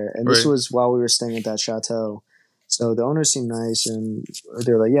got there. And this was while we were staying at that chateau. So the owners seemed nice, and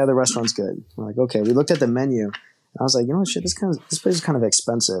they were like, yeah, the restaurant's good. We're like, okay. We looked at the menu, and I was like, you know what, shit, this place is kind of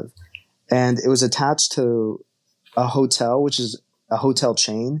expensive. And it was attached to a hotel, which is a hotel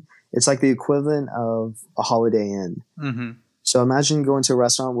chain. It's like the equivalent of a Holiday Inn. So imagine going to a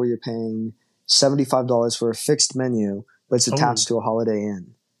restaurant where you're paying $75 for a fixed menu, but it's attached to a Holiday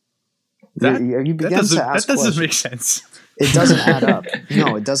Inn. That doesn't make sense. It doesn't add up.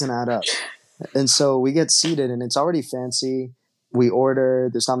 No, it doesn't add up. And so we get seated, and it's already fancy. We order.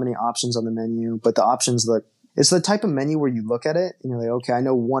 There's not many options on the menu, but the options look. It's the type of menu where you look at it and you're like, okay, I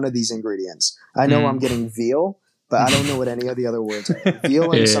know one of these ingredients. I know I'm getting veal, but I don't know what any of the other words are.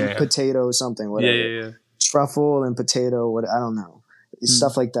 Veal and some potato, something, whatever. Truffle and potato, what I don't know.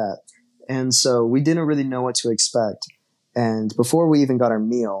 Stuff like that. And so we didn't really know what to expect. And before we even got our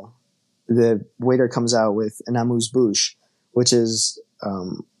meal, the waiter comes out with an amuse-bouche, which is,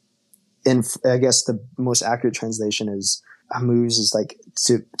 I guess the most accurate translation is amuse is like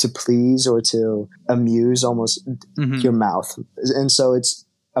to please or to amuse almost your mouth. And so it's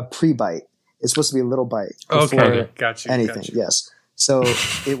a pre-bite. It's supposed to be a little bite before anything. Yes. So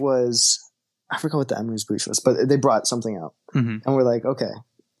it was, I forgot what the amuse-bouche was, but they brought something out. And we're like, okay,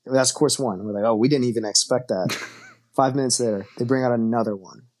 that's course 1. And we're like, oh, we didn't even expect that. 5 minutes later, they bring out another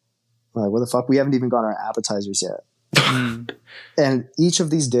one. We're like, what the fuck? We haven't even got our appetizers yet. And each of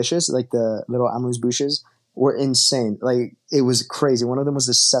these dishes, like the little amuse-bouches, were insane. Like, it was crazy. One of them was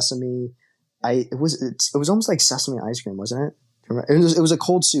the sesame. It was almost like sesame ice cream, wasn't it? It was a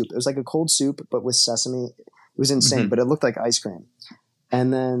cold soup. It was like a cold soup, but with sesame. It was insane, but it looked like ice cream.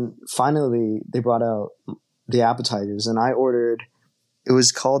 And then finally, they brought out the appetizers, and I ordered. It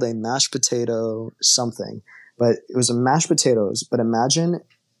was called a mashed potato something, but it was a mashed potatoes. But imagine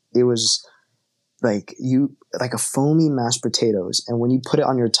it was like a foamy mashed potatoes, and when you put it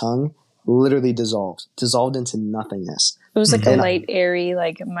on your tongue, literally dissolved into nothingness. It was like a light, airy,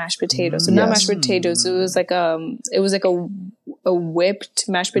 like mashed potatoes. So not mashed potatoes. It was like a whipped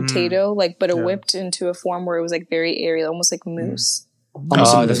mashed potato, whipped into a form where it was like very airy, almost like mousse.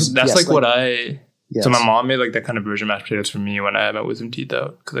 That's like what I. Yes. So my mom made like that kind of version of mashed potatoes for me when I had my wisdom teeth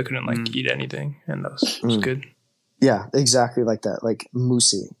out because I couldn't eat anything, and that was good. Yeah, exactly like that, like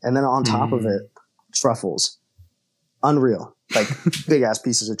moussey, and then on top of it, truffles, unreal, like big ass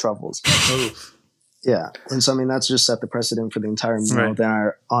pieces of truffles. Oof. Yeah, and so I mean that's just set the precedent for the entire meal. Right. Then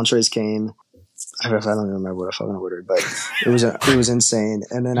our entrees came. I don't even remember what I fucking ordered, but it was insane.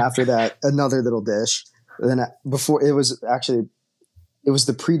 And then after that, another little dish. And then before it was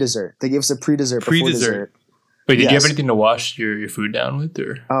the pre-dessert. They gave us a pre-dessert before dessert. Wait, did you have anything to wash your food down with?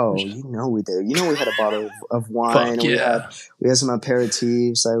 Or? Oh, we did. We had a bottle of wine. And we had some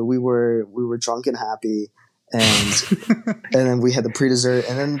aperitifs. Like we were drunk and happy, and and then we had the pre-dessert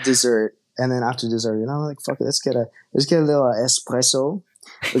and then the dessert, and then after dessert, like fuck it, let's get a little espresso.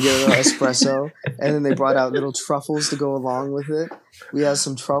 We get a little espresso, and then they brought out little truffles to go along with it. We had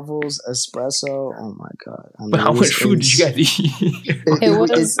some truffles, espresso. Oh my god! I mean, how much food did you guys eat? It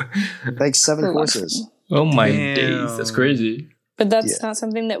was like 7 courses. Oh my days, that's crazy. But that's not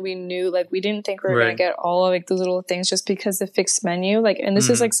something that we knew. Like, we didn't think we were going to get all of like those little things just because the fixed menu. Like, and this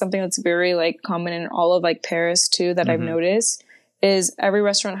is like something that's very like common in all of like Paris too that I've noticed is every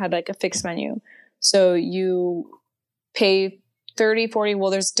restaurant had like a fixed menu. So you pay 30, 40,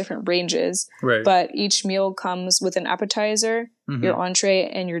 well, there's different ranges, Right. but each meal comes with an appetizer, your entree,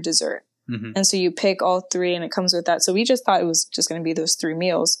 and your dessert. And so you pick all three and it comes with that. So we just thought it was just going to be those 3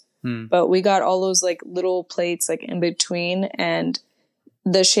 meals, but we got all those like little plates like in between, and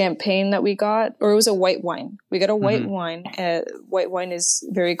the champagne that we got, or it was a white wine. We got a white wine. White wine is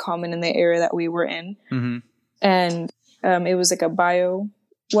very common in the area that we were in. And it was like a bio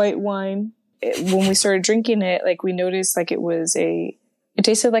white wine. When we started drinking it, like we noticed like it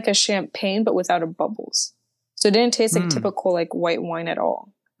tasted like a champagne, but without the bubbles. So it didn't taste like typical like white wine at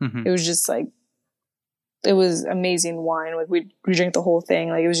all. It was just like, it was amazing wine. Like we drank the whole thing.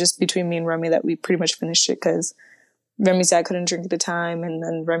 Like it was just between me and Remy that we pretty much finished it, because Remy's dad couldn't drink at the time, and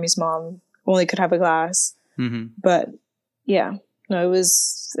then Remy's mom only could have a glass. But yeah, no, it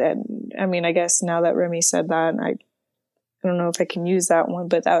was. I mean, I guess now that Remy said that, I don't know if I can use that one,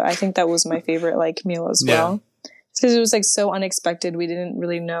 but I think that was my favorite like meal as well. Because it was like so unexpected. We didn't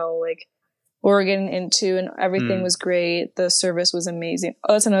really know like what we're getting into, and everything was great. The service was amazing.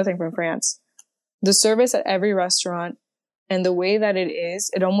 Oh, that's another thing from France. The service at every restaurant and the way that it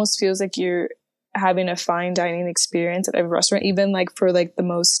is, it almost feels like you're having a fine dining experience at every restaurant, even like for like the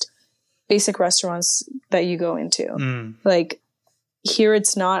most basic restaurants that you go into. Like here,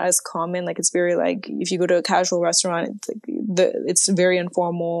 it's not as common. Like it's very like, if you go to a casual restaurant, it's like it's very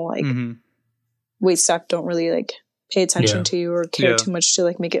informal. Like waitstaff don't really like pay attention to you or care too much to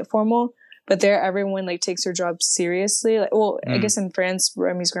like make it formal. But there, everyone like takes their job seriously. Like, well, I guess in France,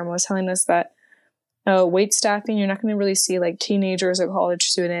 Remy's grandma was telling us that wait staffing, you're not going to really see like teenagers or college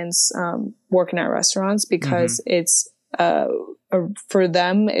students working at restaurants, because it's for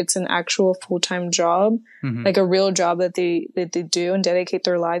them, it's an actual full-time job, like a real job that they do and dedicate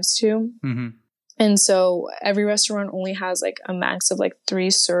their lives to. And so every restaurant only has like a max of like 3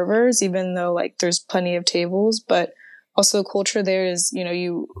 servers, even though like there's plenty of tables. But also the culture there is, you know,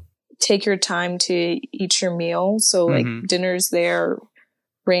 you take your time to eat your meal. So like dinners there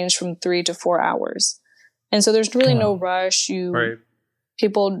range from 3 to 4 hours. And so there's really no rush.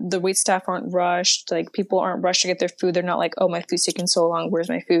 People, the wait staff aren't rushed. Like people aren't rushed to get their food. They're not like, oh, my food's taking so long, where's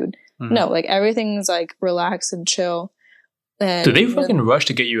my food? No, like everything's like relaxed and chill. And do they fucking rush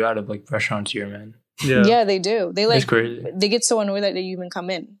to get you out of like restaurants here, man? Yeah, they do. They like, they get so annoyed that they even come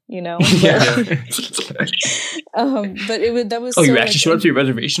in, you know? But that was oh, so you actually showed up to your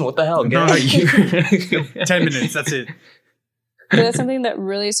reservation? What the hell? Get out of here. 10 minutes, that's it. But that's something that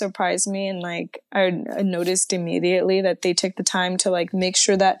really surprised me, and like I noticed immediately that they took the time to like make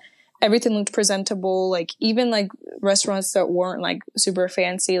sure that everything looked presentable. Like even like restaurants that weren't like super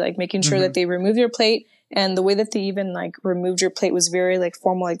fancy, like making sure that they removed your plate, and the way that they even like removed your plate was very like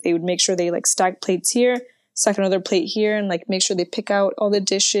formal. Like they would make sure they like stack plates here, stack another plate here, and like make sure they pick out all the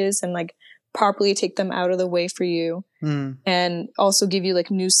dishes and like properly take them out of the way for you, and also give you like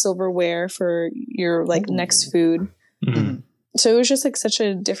new silverware for your like next food. So it was just like such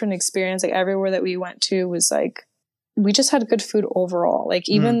a different experience. Like everywhere that we went to was like, we just had good food overall. Like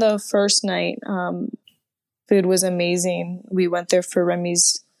even the first night, food was amazing. We went there for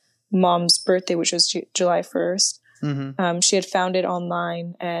Remy's mom's birthday, which was July 1st. She had found it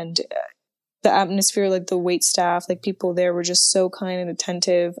online, and the atmosphere, like the wait staff, like people there were just so kind and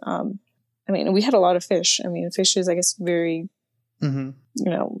attentive. I mean, we had a lot of fish. I mean, fish is, I guess, very, you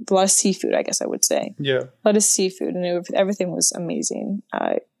know, a lot of seafood, I guess I would say. Yeah. A lot of seafood, and everything was amazing.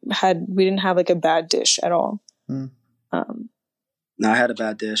 We didn't have like a bad dish at all. No, I had a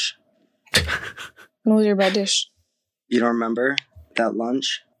bad dish. What was your bad dish? You don't remember that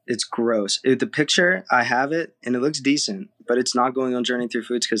lunch? It's gross. The picture, I have it, and it looks decent, but it's not going on Journey Through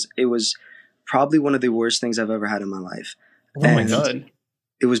Foods because it was probably one of the worst things I've ever had in my life. Oh my God.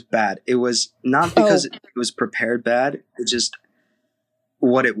 It was bad. It was not because it was prepared bad. It's just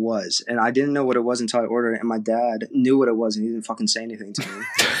what it was. And I didn't know what it was until I ordered it, and my dad knew what it was, and he didn't fucking say anything to me.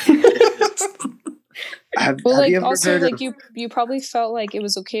 Well, like, also, like, you probably felt like it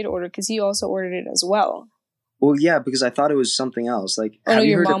was okay to order because you also ordered it as well. Well, yeah, because I thought it was something else. Like,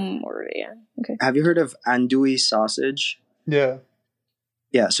 your mom ordered it, yeah. Okay. Have you heard of andouille sausage? Yeah.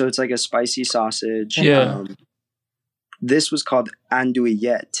 Yeah, so it's like a spicy sausage. Yeah. This was called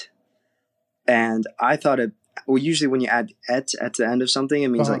andouillette. And I thought usually when you add et at the end of something, it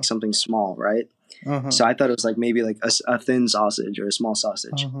means like something small, right? So I thought it was like maybe like a thin sausage or a small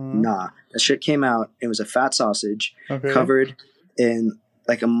sausage. Nah. That shit came out. It was a fat sausage covered in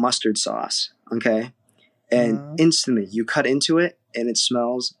like a mustard sauce. Okay. And instantly you cut into it and it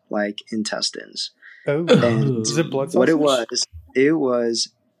smells like intestines. Oh. And is it blood sausage? What it was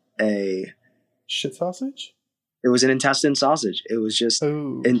a shit sausage? It was an intestine sausage. It was just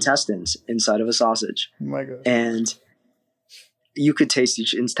Ooh. intestines inside of a sausage. Oh my god. And you could taste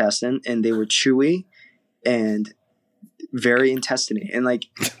each intestine, and they were chewy and very intestinate. And like,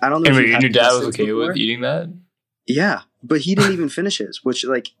 I don't know. And if you've had your dad was intestines okay before. with eating that? Yeah, but he didn't even finish his. Which,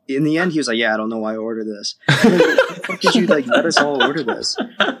 like, in the end, he was like, "Yeah, I don't know why I ordered this. I'm like, what the fuck did you like? Let us all order this."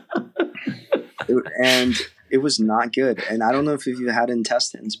 And it was not good. And I don't know if you've had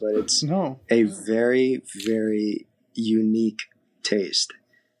intestines, but it's a very, very unique taste.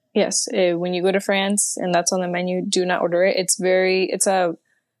 Yes, when you go to France and that's on the menu, do not order it. It's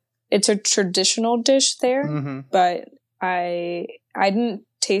a traditional dish there, but I didn't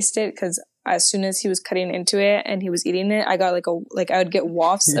taste it because as soon as he was cutting into it and he was eating it, I got I would get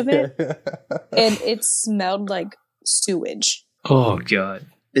wafts of it, and it smelled like sewage. Oh god!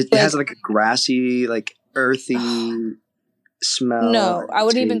 It has like a grassy, like earthy smell. No, I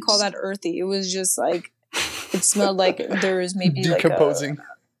wouldn't even call that earthy. It was just like it smelled like there was maybe decomposing. Like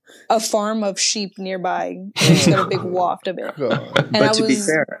a farm of sheep nearby. And I just got a big waft of it. But to be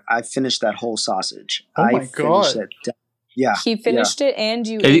fair, I finished that whole sausage. Oh my god! Yeah, he finished it, and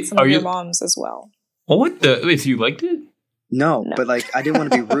you ate some of your mom's as well. What the? If you liked it? No, but like I didn't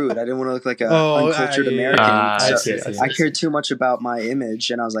want to be rude. I didn't want to look like an uncultured American. I cared too much about my image,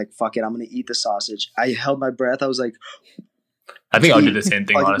 and I was like, "Fuck it, I'm gonna eat the sausage." I held my breath. I was like, I think I'll do the same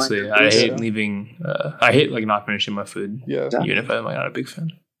thing. Honestly, I hate leaving. I hate like not finishing my food. Yeah, even if I'm like, not a big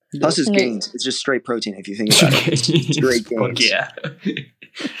fan. Plus, it's gains. It's just straight protein if you think about it. Straight gains. Yeah.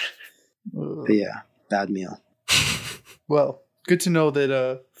 But yeah, bad meal. Well, good to know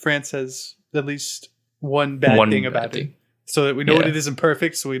that France has at least one bad thing about it. So that we know it isn't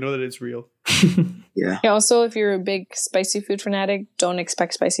perfect, so we know that it's real. Yeah. Also, if you're a big spicy food fanatic, don't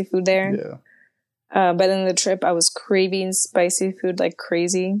expect spicy food there. Yeah. But in the trip, I was craving spicy food like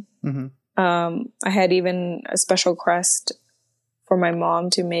crazy. I had even a special request for my mom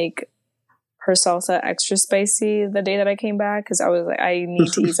to make her salsa extra spicy the day that I came back, because I was like, I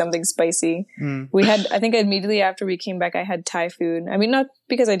need to eat something spicy. We had, I think immediately after we came back, I had Thai food. I mean, not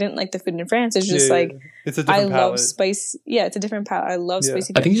because I didn't like the food in France. It's just it's a different palate. Love spice. Yeah, it's a different palate. I love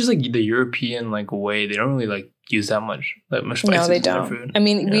spicy food. I think just like the European like way, they don't really like use that much spices. No, they don't. In their food. I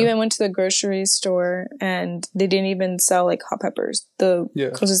mean, we even went to the grocery store and they didn't even sell like hot peppers. The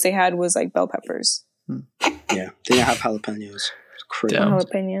closest they had was like bell peppers. Yeah, they didn't have jalapenos. Crazy.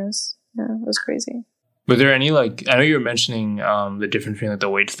 Jalapenos. Yeah, it was crazy. Were there any like, I know you were mentioning the difference between like the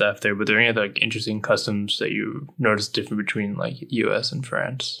wait staff there, but there any other like interesting customs that you noticed different between like US and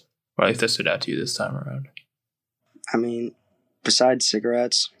France, or at least that stood out to you this time around? I mean, besides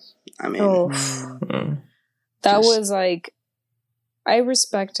cigarettes, I mean, that was like, I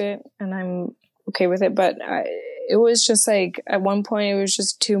respect it and I'm okay with it, but it was just like at one point it was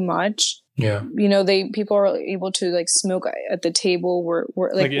just too much. Yeah, you know, people are able to like smoke at the table where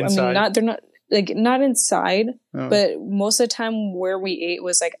like I mean, they're not like not inside, but most of the time where we ate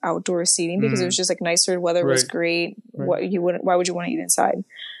was like outdoor seating because it was just like nicer, weather was great. Why would you want to eat inside?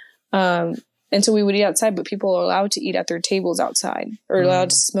 And so we would eat outside, but people are allowed to eat at their tables outside or allowed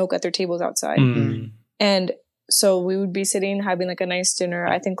to smoke at their tables outside. And so we would be sitting having like a nice dinner.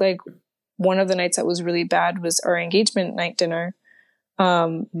 I think like one of the nights that was really bad was our engagement night dinner.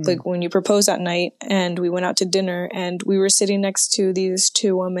 Like when you proposed that night and we went out to dinner and we were sitting next to these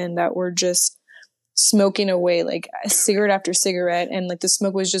two women that were just smoking away like cigarette after cigarette. And like the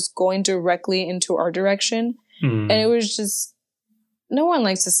smoke was just going directly into our direction. And it was just, no one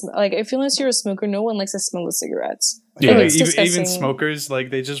likes to smell. Like, if unless you're a smoker, no one likes to smell the cigarettes. Yeah, like, even smokers,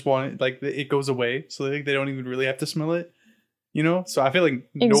 like they just want it, like it goes away. So they don't even really have to smell it, you know? So I feel like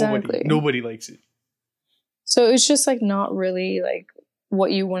nobody likes it. So it's just like not really like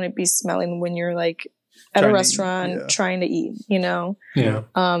what you want to be smelling when you're like at a restaurant trying to eat, you know? Yeah.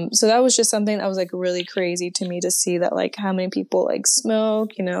 So that was just something that was like really crazy to me to see that like how many people like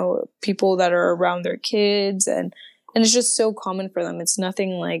smoke, you know, people that are around their kids and it's just so common for them. It's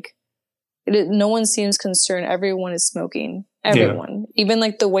nothing like, no one seems concerned. Everyone is smoking. Everyone. Yeah. Even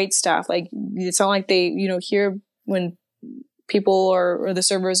like the wait staff, like it's not like they, you know, here when people or the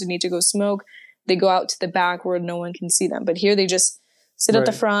servers need to go smoke, they go out to the back where no one can see them. But here they just sit at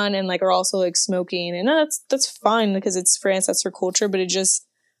the front and like are also like smoking, and that's fine because it's France, that's their culture. But it just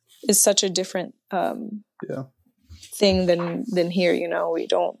is such a different thing than here. You know, we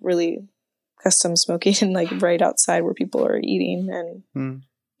don't really custom smoking and like right outside where people are eating and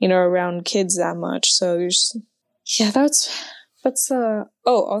you know around kids that much. So you're just, that's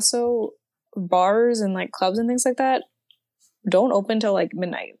also bars and like clubs and things like that don't open till like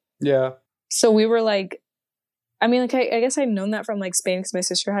midnight. Yeah. So we were like, I mean, like, I guess I'd known that from, like, Spain because my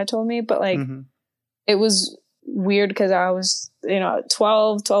sister had told me, but, like, it was weird because I was,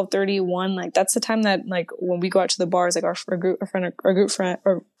 12:30, 1, like that's the time that like when we go out to the bars, like our friend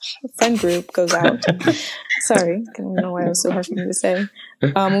group goes out. Sorry, I don't know why it was so hard for me to say.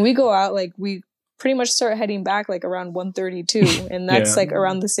 When we go out, like we pretty much start heading back like around 1:32, and that's like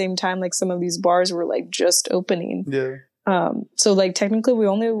around the same time like some of these bars were like just opening. So like technically we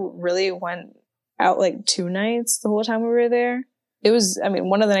only really went out like 2 nights the whole time we were there. It was,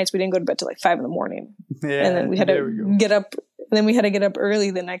 one of the nights we didn't go to bed till like 5 a.m. And then we had to get up. And then we had to get up early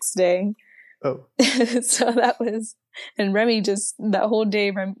the next day. Oh. So that was, and Remy just, that whole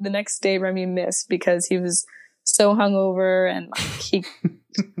day, the next day Remy missed because he was so hungover and like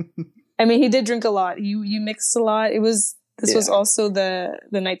he did drink a lot. You mixed a lot. This was also the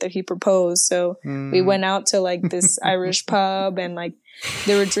night that he proposed. So we went out to like this Irish pub and like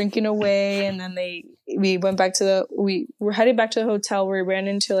they were drinking away. And then we went back we were headed back to the hotel where we ran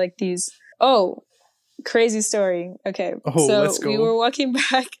into like these, crazy story. Okay. So let's go. We were walking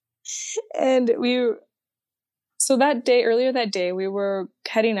back and earlier that day, we were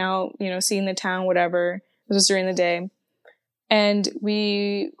heading out, seeing the town, whatever. This was during the day. And this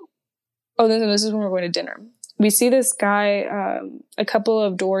is when we're going to dinner. We see this guy, a couple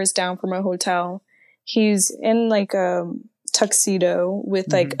of doors down from our hotel. He's in like a tuxedo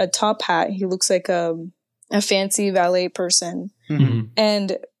with like a top hat. He looks like a fancy valet person.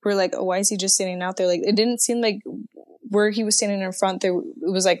 And we're like, why is he just standing out there? Like, it didn't seem like where he was standing in front there,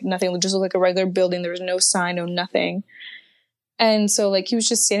 it was like nothing. It just looked like a regular building. There was no sign, no nothing. And so like he was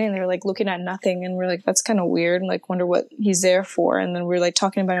just standing there like looking at nothing. And we're like, that's kind of weird. And like wonder what he's there for. And then we're like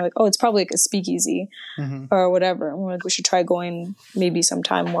talking about it, like, it's probably like a speakeasy or whatever. And we're like, we should try going maybe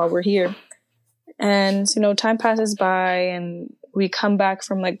sometime while we're here. And, time passes by and we come back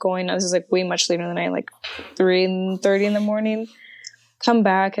from like going, this is like way much later in the night, like 3:30 in the morning. Come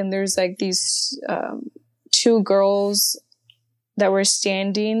back and there's like these 2 girls that were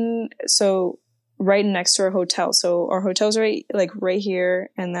standing right next to our hotel. So our hotel's right here,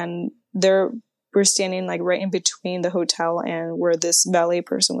 and then we're standing like right in between the hotel and where this valet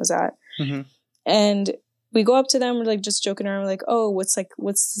person was at. And we go up to them, we're like just joking around, we're like, what's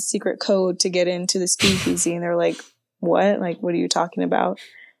the secret code to get into the speakeasy? And they're like, what? Like, what are you talking about?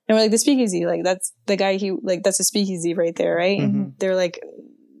 And we're like, the speakeasy, like that's the guy that's a speakeasy right there, right? And they're like,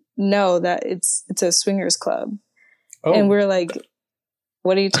 no, that it's a swingers club. And we're like,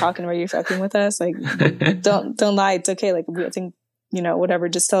 what are you talking about? Are you fucking with us? Like, don't lie. It's okay. Like, I think, whatever,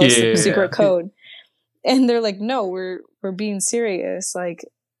 just tell us the secret code. And they're like, no, we're being serious. Like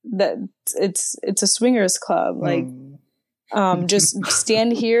that it's a swingers club. Like, just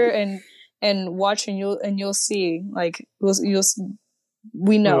stand here and watch and you'll see, like,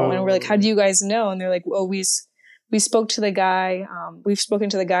 we know. And we're like, how do you guys know? And they're like, we spoke to the guy. We've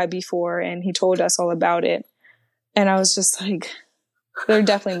spoken to the guy before and he told us all about it. And I was just like, they're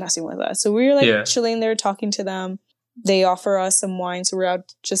definitely messing with us. So we were like chilling there, talking to them. They offer us some wine. So we're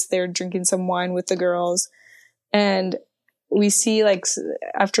out just there drinking some wine with the girls. And we see like,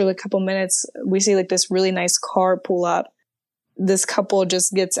 after like a couple minutes, we see like this really nice car pull up. This couple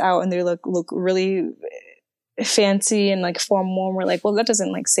just gets out and they look really fancy and like formal. We're like, well, that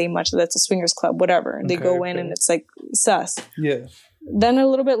doesn't like say much. That's a swingers club, whatever. And they go in and it's like sus. Yeah. Then a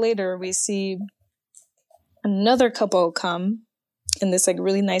little bit later, we see another couple come in this like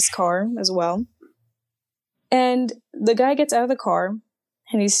really nice car as well. And the guy gets out of the car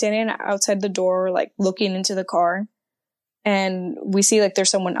and he's standing outside the door, like looking into the car. And we see like there's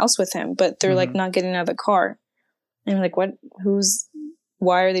someone else with him, but they're like not getting out of the car. And I'm like,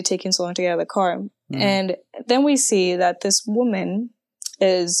 why are they taking so long to get out of the car? And then we see that this woman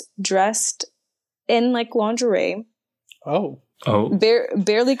is dressed in like lingerie.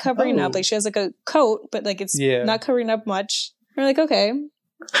 Barely covering up. Like she has like a coat, but like it's not covering up much. We're like, okay.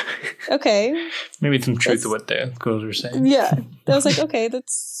 Maybe some truth to what the girls were saying. Yeah. I was like, okay,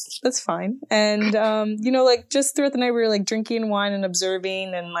 that's fine. And, like just throughout the night, we were like drinking wine and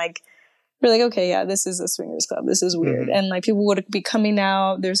observing and like, we're like, okay, yeah, this is a swingers club. This is weird. And like people would be coming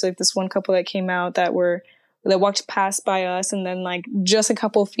out. There's like this one couple that came out that walked past by us. And then like just a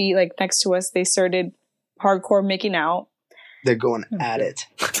couple feet like next to us, they started hardcore making out. They're going at it.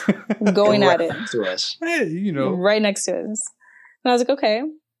 Going at it. To us. Hey, right next to us. And I was like, okay,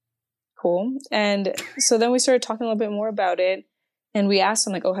 cool. And so then we started talking a little bit more about it. And we asked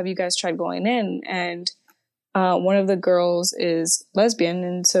them like, have you guys tried going in? And one of the girls is lesbian.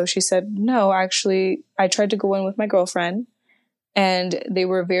 And so she said, no, actually, I tried to go in with my girlfriend. And they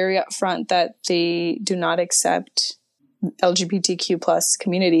were very upfront that they do not accept LGBTQ plus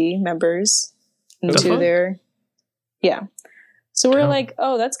community members into their, So we're like,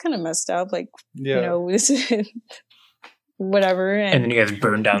 oh, that's kind of messed up. Like, Yeah. you know, this is whatever. And then you guys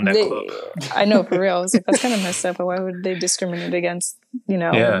burned down that club. I know, for real. I was like, that's kind of messed up. Why would they discriminate against, you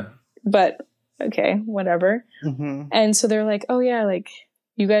know? Yeah. But okay, whatever. Mm-hmm. And so they're like, oh yeah, like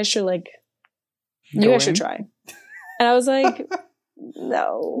you guys should should try. And I was like,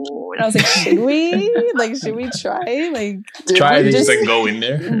 no. And I was like, should we? Like, should we try? Like, try to just like go in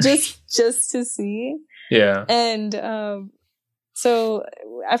there. just to see. Yeah. And so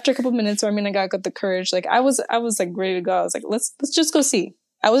after a couple of minutes, I got the courage. Like I was like ready to go. I was like, let's just go see.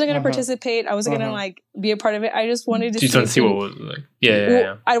 I wasn't gonna participate. I wasn't gonna like be a part of it. I just wanted to see what was like.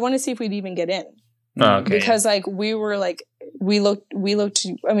 Yeah. I want to see if we'd even get in. Oh, okay. Because like we were like we looked.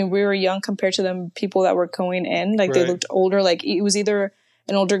 I mean, we were young compared to them people that were going in. Like they looked older. Like it was either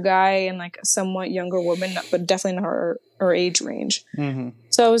an older guy and like a somewhat younger woman, but definitely in her age range. Mm-hmm.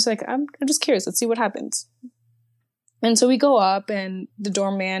 So I was like, I'm just curious. Let's see what happens. And so we go up, and the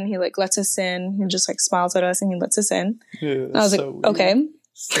doorman, he like lets us in. He just like smiles at us, and he lets us in. Yeah, and I was like, okay.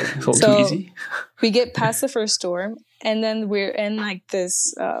 So easy. We get past the first door, and then we're in like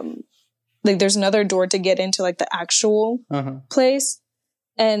this, like there's another door to get into like the actual place.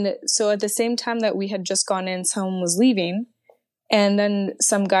 And so at the same time that we had just gone in, someone was leaving, and then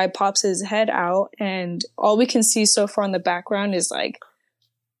some guy pops his head out, and all we can see so far in the background is like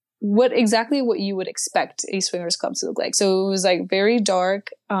what you would expect a swingers club to look like. So it was like very dark.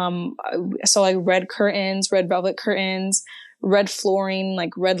 I saw like red curtains, red velvet curtains, red flooring,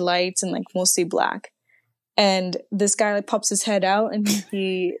 like red lights, and like mostly black. And this guy like pops his head out, and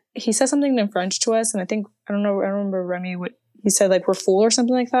he says something in French to us. And I don't remember Remy what he said, like we're full or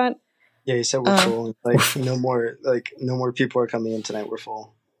something like that. Yeah, he said we're full. Like no more people are coming in tonight. We're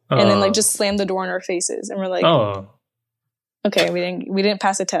full. And then like just slammed the door in our faces, and we're like, okay, we didn't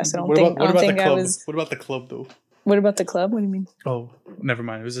pass the test. What about the club though? What about the club? What do you mean? Oh, never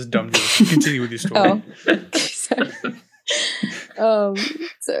mind. It was just dumb. Continue with your story.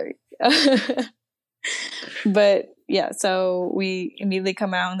 Sorry. But yeah, so we immediately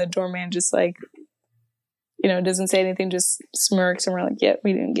come out, and the doorman just like, you know, doesn't say anything, just smirks, and we're like, yeah,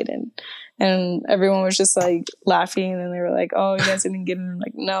 we didn't get in. And everyone was just like laughing, and they were like, oh, you guys didn't get in. I'm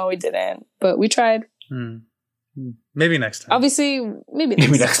like, no, we didn't, but we tried. Maybe next time. Obviously, maybe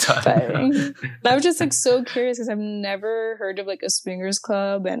next time. But I was just like so curious because I've never heard of like a swingers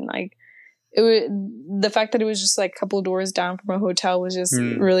club, and like the fact that it was just like a couple of doors down from a hotel was just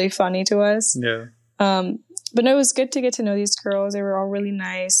really funny to us. Yeah. But no, it was good to get to know these girls. They were all really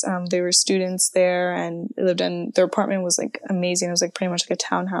nice. They were students there, and they lived in their apartment was like amazing. It was like pretty much like a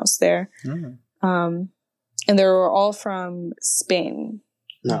townhouse there. And they were all from Spain.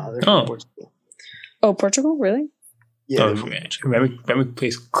 No, they're from Portugal. Oh, Portugal? Really? Yeah. Remy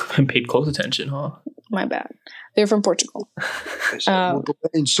paid close attention, huh? My bad. They're from Portugal. Stop. I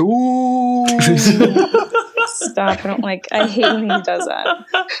hate when he does that.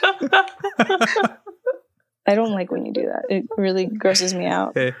 I don't like when you do that. It really grosses me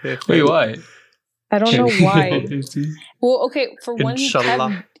out. Wait, why? I don't know why. Well, okay, for one, he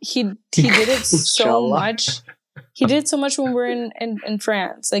did it so much. He did so much when we were in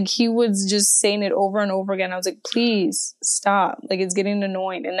France. Like, he was just saying it over and over again. I was like, please stop. Like, it's getting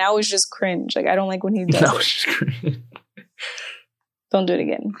annoying. And now it's just cringe. Like, I don't like when he does it. Don't do it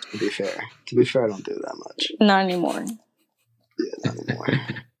again. To be fair, I don't do that much. Not anymore. Yeah, not anymore.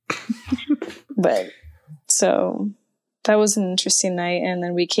 But, so, that was an interesting night. And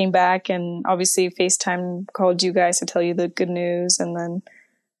then we came back, and obviously FaceTime called you guys to tell you the good news. And then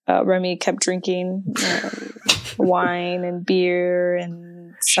Remy kept drinking wine and beer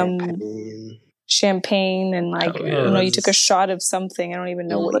and champagne and like, you took a shot of something. I don't even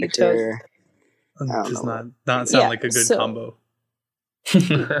know what you took. Does not sound like a good combo.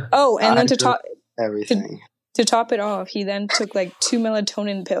 Oh, and then to top it off, he then took like 2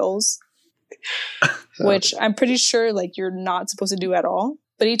 melatonin pills, which I'm pretty sure like you're not supposed to do at all.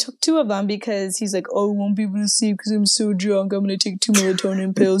 But he took 2 of them because he's like, oh, I won't be able to sleep because I'm so drunk. I'm going to take 2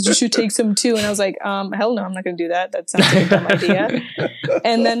 melatonin pills. You should take some too. And I was like, hell no, I'm not going to do that. That sounds like a dumb idea.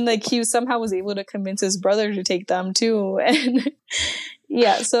 And then like he somehow was able to convince his brother to take them too. And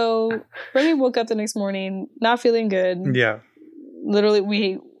yeah, so Remy woke up the next morning not feeling good. Yeah. Literally,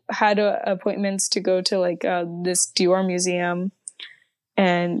 we had appointments to go to like this Dior museum.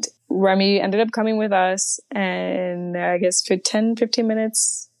 And Remy ended up coming with us, and I guess for 10, 15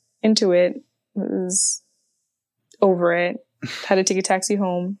 minutes into it, was over it. Had to take a taxi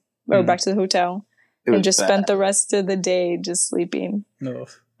home, or back to the hotel, and just spent the rest of the day just sleeping. No.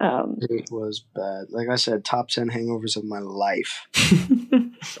 It was bad. Like I said, top 10 hangovers of my life.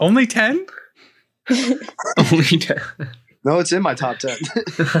 Only 10? Only 10. No, it's in my top 10.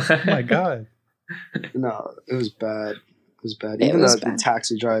 Oh my god. No, it was bad. It was bad. It Even was the bad.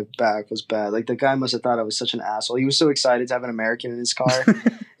 taxi drive back was bad. Like the guy must have thought I was such an asshole. He was so excited to have an American in his car,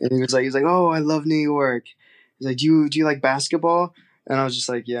 and he's like, "Oh, I love New York." He's like, "Do you like basketball?" And I was just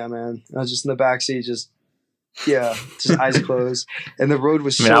like, "Yeah, man." I was just in the backseat, just eyes closed, and the road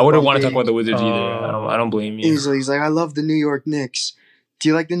was. I mean, so I wouldn't want to bumpy. talk about the Wizards either. I don't blame you. He's like, "I love the New York Knicks." Do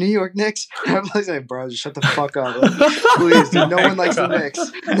you like the New York Knicks? I was like, bro, just shut the fuck up. Like, please, dude, no one likes the Knicks.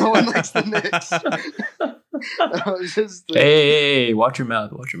 No one likes the Knicks. I was just like, Hey, watch your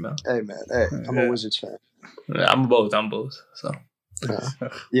mouth. Watch your mouth. hey, man. Hey, I'm a Wizards fan. I'm both. So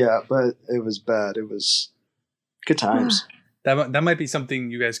Yeah, but it was bad. It was good times. That might be something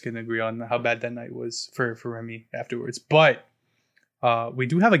you guys can agree on, how bad that night was for Remy afterwards. But we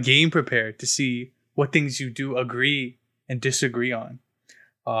do have a game prepared to see what things you do agree and disagree on.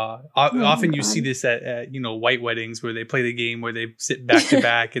 Often you see this at white weddings where they play the game where they sit back to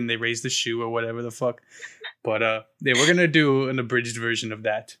back and they raise the shoe or whatever the fuck. But we're gonna do an abridged version of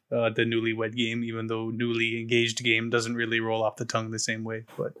that, the newlywed game, even though newly engaged game doesn't really roll off the tongue the same way.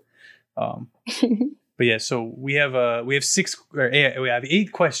 But yeah, so we have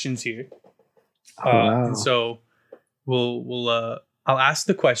 8 questions here, Wow. and so I'll ask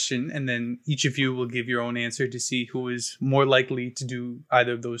the question, and then each of you will give your own answer to see who is more likely to do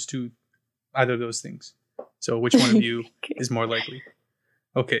either of those things. So, which one of you is more likely?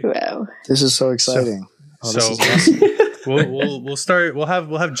 Okay. Wow. This is so exciting. So This is awesome. we'll start. We'll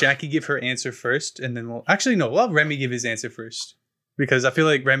have Jackie give her answer first, and then we'll have Remy give his answer first, because I feel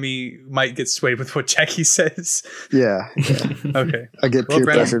like Remy might get swayed with what Jackie says. Yeah. Okay. I get Well, peer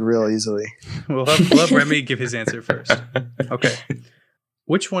Brandon- pressured real easily. We'll have Remy give his answer first. Okay.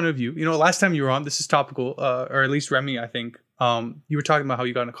 Which one of you, last time you were on, this is topical, or at least Remy, I think, you were talking about how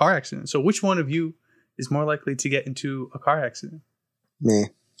you got in a car accident. So which one of you is more likely to get into a car accident? Me.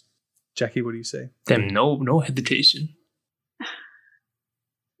 Jackie, what do you say? damn, no hesitation.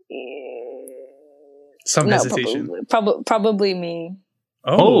 Some No, hesitation. probably me.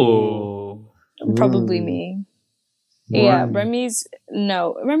 Oh, Probably Mm. me. Yeah, Mm.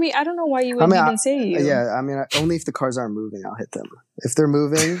 Remy, I don't know why you would even say you. Yeah, I mean, only if the cars aren't moving, I'll hit them. If they're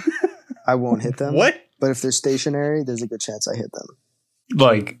moving, I won't hit them. What? But if they're stationary, there's a good chance I hit them.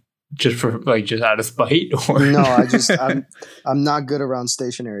 like just out of spite, or No, I'm not good around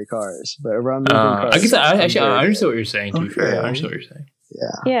stationary cars, but around moving cars. I guess I I'm understand very what good. you're saying. To be fair, I Okay. understand what you're saying.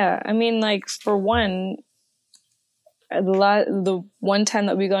 Yeah. Yeah, I mean, like, for one, the one time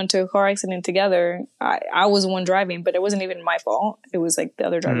that we got into a car accident together, I was the one driving, but it wasn't even my fault. It was like the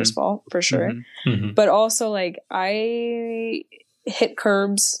other driver's fault for sure. Mhm. Mhm. But also, like, I hit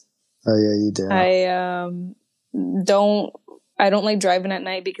curbs. Oh yeah, you did. I don't like driving at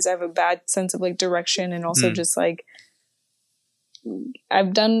night because I have a bad sense of like direction, and also just like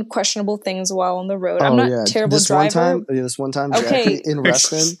I've done questionable things while on the road. I'm not a terrible driver. This one time, Okay. Jackie in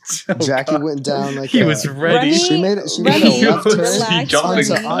Reston, Oh, Jackie God. went down like He was ready. Remy- She made a Remy, left turn relax, jumping.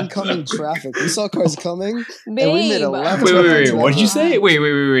 onto Remy. oncoming traffic. We saw cars coming. Babe. we made a left Wait. What did you say?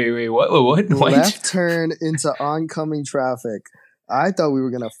 Wait. What? Left turn into oncoming traffic. I thought we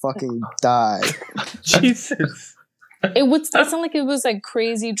were gonna fucking die. Jesus. It's not like it was like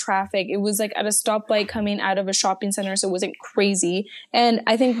crazy traffic. It was like at a stoplight coming out of a shopping center, so it wasn't crazy. And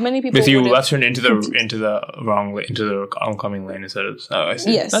I think many people If you would've- left turn into the wrong lane, into the oncoming lane instead of I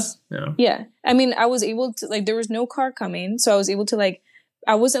see. Yes. That's, yeah. Yeah. I mean, I was able to, like, there was no car coming. So I was able to, like,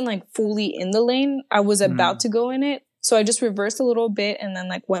 I wasn't, like, fully in the lane. I was about to go in it. So I just reversed a little bit and then,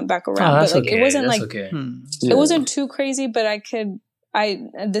 like, went back around. that's but, like, okay. it wasn't, That's like, okay. Yeah. it wasn't too crazy, but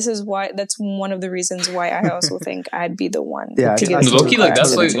that's one of the reasons why I also think I'd be the one Yeah, to I get into Low key, a car like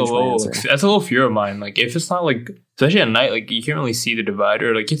that's like accident. that's a little fear of mine. Like if it's not like, especially at night, like you can't really see the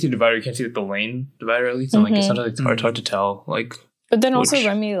divider. Like you can see the divider, you can't see the lane divider at least. And like it's sometimes it's hard to tell. Like, But then also which-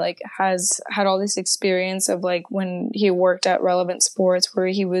 Remy like has had all this experience of like when he worked at Relevant Sports where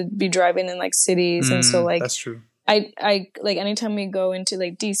he would be driving in like cities, and so like That's true. I like anytime we go into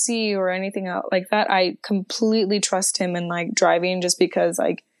like DC or anything else like that, I completely trust him in like driving, just because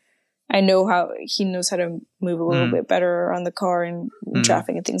like I know how he knows how to move a little bit better around the car and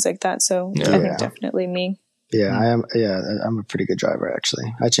traffic and things like that. So I Yeah. think definitely me. Yeah, I am. Yeah, I'm a pretty good driver actually.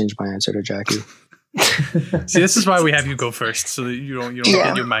 I changed my answer to Jackie. See, this is why we have you go first, so that you don't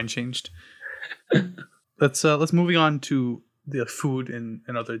get your mind changed. Let's moving on to the food and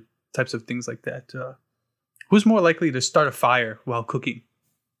other types of things like that. Who's more likely to start a fire while cooking?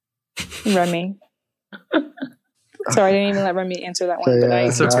 Remy. Sorry, I didn't even let Remy answer that one, but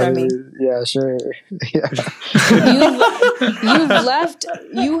it's it's okay. Remy. Yeah, sure. Yeah.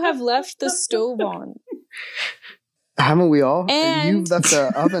 You have left the stove on. Haven't we all? And- You've left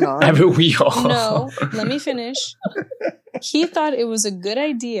the oven on. Haven't we all? No, let me finish. He thought it was a good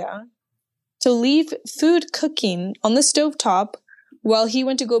idea to leave food cooking on the stovetop while he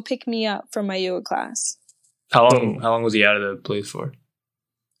went to go pick me up from my yoga class. How long was he out of the place for?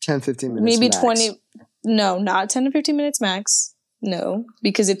 10, 15 minutes Maybe max. 20. No, not 10 to 15 minutes max. No,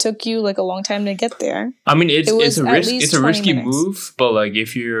 because it took you like a long time to get there. I mean, it's a at risk. least It's a 20 risky minutes. move, but like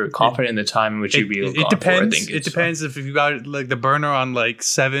if you're confident in the time in which you'd be able to It go depends. For, I think It depends if you got like the burner on like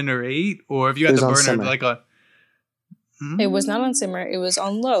 7 or 8, or if you got It was the on burner simmer. like on. It was not on simmer. It was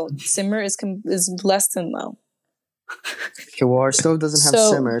on low. Simmer is less than low. Okay, well, our stove doesn't have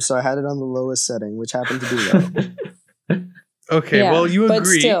So- simmer, so I had it on the lowest setting, which happened to be low. Okay, Yeah, well, you but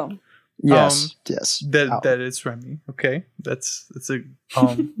agree still, Yes, yes. that Ow. that it's Remy. Okay, that's a This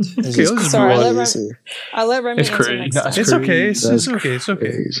okay. is Let's just Sorry, move I'll on. let crazy. I'll let Remy It's answer crazy. next No, time. It's okay. It's That's okay. It's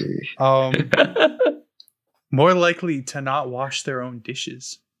okay. Crazy. More likely to not wash their own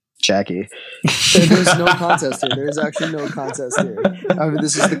dishes. Jackie. There's no contest here. There's actually no contest here. I mean,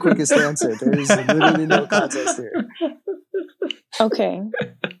 this is the quickest answer. There is literally no contest here. Okay.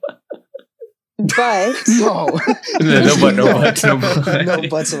 But No. No but. No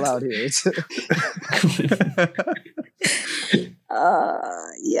buts allowed here.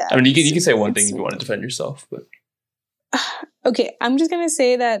 yeah. I mean, you can say one thing if you want to defend yourself, but Okay, I'm just gonna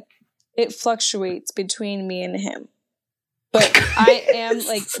say that it fluctuates between me and him. But I am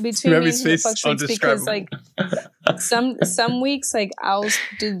like between Remy's me and him, it face fluctuates because like undescribable. some weeks like I'll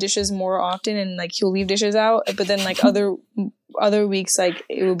do dishes more often and like he'll leave dishes out, but then like other weeks like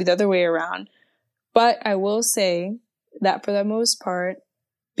it will be the other way around. But I will say that for the most part,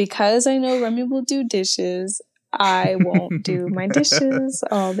 because I know Remy will do dishes, I won't do my dishes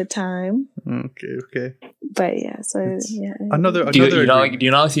all the time. Okay. But yeah, so yeah. Another do you agreement.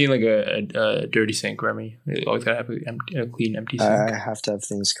 not see like a dirty sink, Remy? You always gotta have a clean, empty sink. I have to have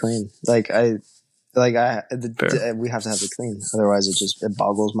things clean. We have to have it clean. Otherwise, it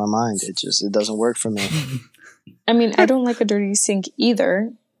boggles my mind. It doesn't work for me. I mean, I don't like a dirty sink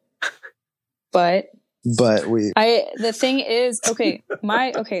either. But the thing is,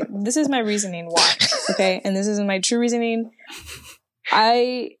 this is my reasoning why. Okay, and this is my true reasoning.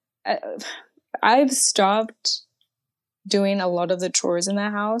 I've stopped doing a lot of the chores in the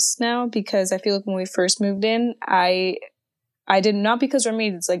house now because I feel like when we first moved in, I did not because Remy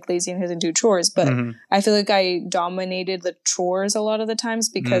is like lazy and doesn't do chores, but I feel like I dominated the chores a lot of the times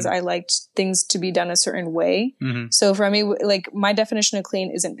because I liked things to be done a certain way. So for me, like my definition of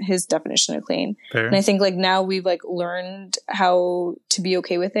clean isn't his definition of clean. Fair. And I think like now we've like learned how to be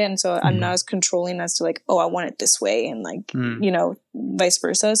okay with it. And so I'm not as controlling as to like, oh, I want it this way and like, you know, vice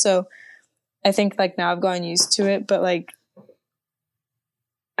versa. So I think like now I've gotten used to it, but like,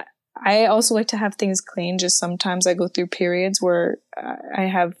 I also like to have things clean. Just sometimes I go through periods where I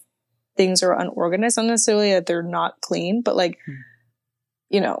have things are unorganized. Not necessarily that they're not clean, but like,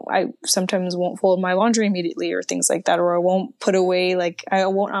 you know, I sometimes won't fold my laundry immediately or things like that. Or I won't put away, like I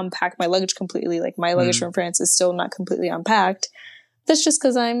won't unpack my luggage completely. Like my luggage from France is still not completely unpacked. That's just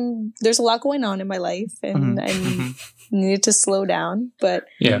because there's a lot going on in my life and I needed to slow down. But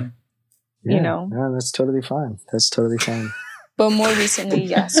you know, no, that's totally fine. But more recently,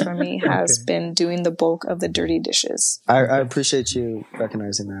 yes, Remy has been doing the bulk of the dirty dishes. I appreciate you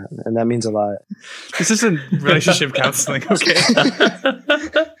recognizing that, and that means a lot. This isn't relationship counseling, okay?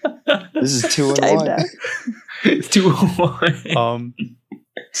 This is 2 in 1. It's 2 in 1.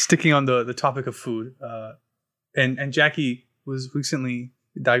 Sticking on the topic of food, and Jackie was recently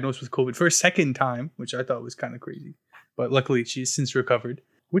diagnosed with COVID for a second time, which I thought was kind of crazy, but luckily she's since recovered.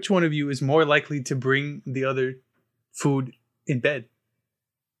 Which one of you is more likely to bring the other food in bed?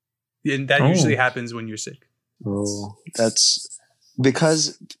 And that usually happens when you're sick. Oh, that's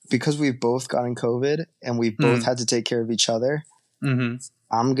because we've both gotten COVID and we both had to take care of each other. I'm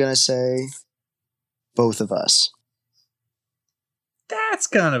gonna say both of us. That's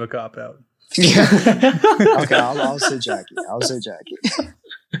kind of a cop out. Okay, I'll say Jackie.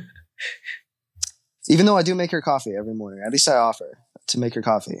 Even though I do make her coffee every morning, at least I offer to make her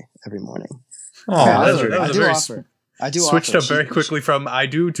coffee every morning. Oh, I do switched offer. up very quickly from I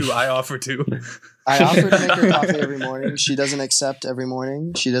do to I offer to. I offer to make her coffee every morning. She doesn't accept every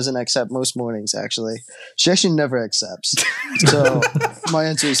morning. She doesn't accept most mornings, actually. She actually never accepts. So my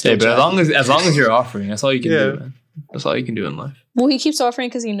answer is still but Jackie. as long as you're offering, that's all you can do, man. That's all you can do in life. Well, he keeps offering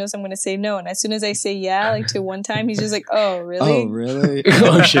because he knows I'm going to say no. And as soon as I say yeah, like to one time, he's just like, oh, really? Oh, really?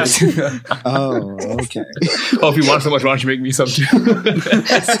 Oh, shit. Oh, okay. Oh, if you want so much, why don't you make me some too?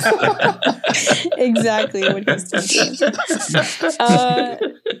 Exactly what he's thinking.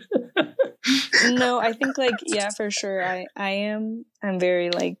 No, I think like, yeah, for sure. I'm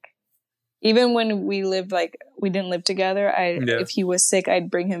very like, even when we lived, like, we didn't live together, if he was sick,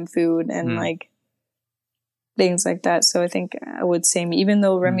 I'd bring him food and like things like that. So I think I would say me, even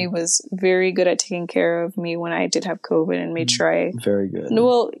though Remy was very good at taking care of me when I did have COVID and made sure very good.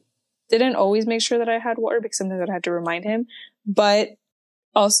 Well, didn't always make sure that I had water because sometimes I'd have to remind him. But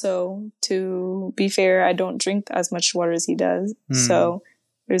also, to be fair, I don't drink as much water as he does. So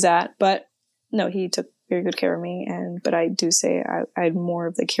there's that. But no, he took very good care of me. But I do say I'm more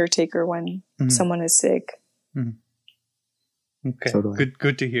of the caretaker when someone is sick. Okay, Totally.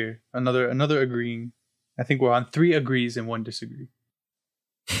 Good to hear. Another agreeing. I think we're on 3 agrees and 1 disagree.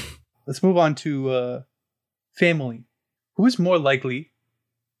 Let's move on to family. Who is more likely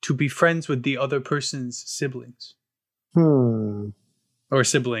to be friends with the other person's siblings? Or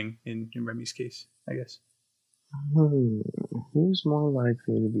sibling in Remy's case, I guess. Who's more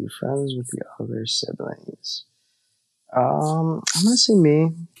likely to be friends with the other siblings? I'm gonna say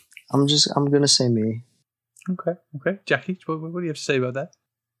me. I'm gonna say me. Okay. Jackie, what do you have to say about that?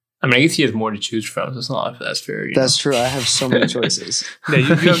 I mean, I guess he has more to choose from. So it's not if that's fair. That's true. I have so many choices. Yeah,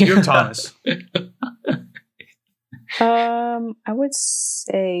 you have Thomas. I would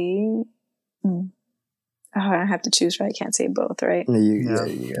say. I have to choose, right? I can't say both, right?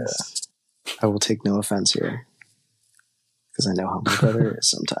 Yeah. I will take no offense here. Because I know how my brother is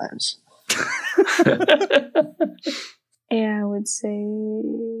sometimes. Yeah, I would say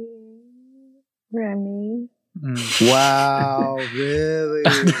Remy. Wow, really?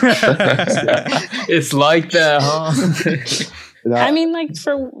 It's like that, huh? I mean, like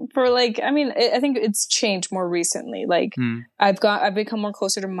for like, I mean, I think it's changed more recently. Like I've become more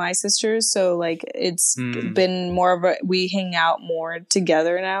closer to my sisters. So like it's been more of we hang out more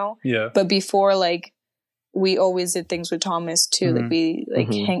together now. Yeah. But before, like we always did things with Thomas too. Like we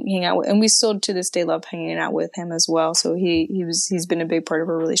hang out with, and we still to this day love hanging out with him as well. So he's been a big part of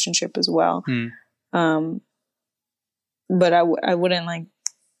our relationship as well. But I wouldn't like, I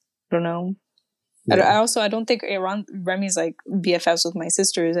don't know. Yeah. I don't think Remy's like BFFs with my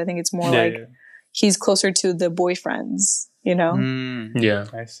sisters. I think it's more he's closer to the boyfriends, you know? Yeah.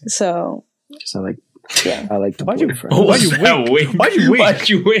 I see. So I like the boyfriend. Why'd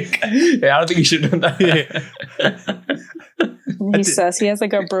you wink? Yeah, I don't think you should have done that. He says he has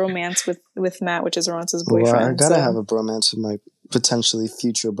like a bromance with Matt, which is Ronce's boyfriend. Well, I gotta have a bromance with my potentially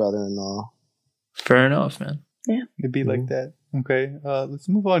future brother-in-law. Fair enough, man. Yeah. It'd be like that. Okay. Let's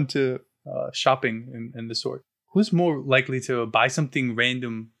move on to shopping and the sort. Who's more likely to buy something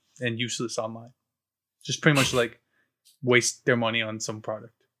random and useless online? Just pretty much like waste their money on some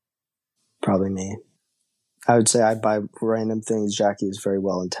product. Probably me. I would say I buy random things. Jackie is very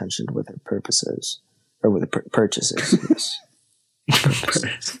well intentioned with her purposes. Or with her purchases.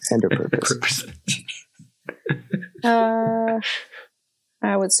 And her purpose.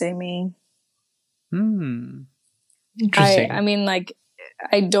 I would say me. Interesting. I mean, like,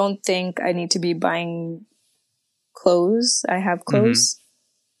 I don't think I need to be buying clothes. I have clothes.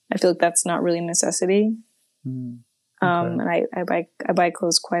 I feel like that's not really a necessity. And I buy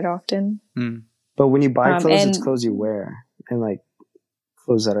clothes quite often. But when you buy clothes, it's clothes you wear, and like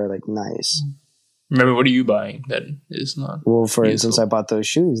clothes that are like nice. Remember, what are you buying that is not? Well, for instance, I bought those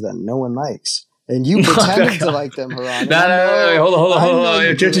shoes that no one likes, and you pretended to like them, Haran. No, hold on.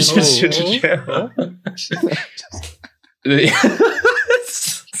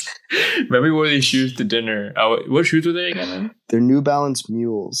 Remember, we wore these shoes to dinner. What shoes were they again? They're New Balance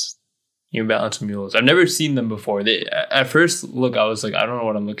Mules. New Balance Mules. I've never seen them before. At first look, I was like, I don't know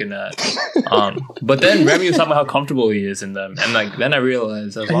what I'm looking at. But then Remy was talking about how comfortable he is in them, and like then I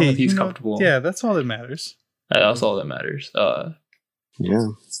realized as long as he's comfortable, that's all that matters. That's all that matters. Yeah.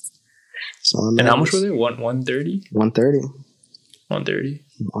 And how much were they? 130. 130. 130.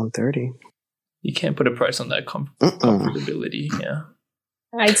 130. You can't put a price on that comfortability. Yeah.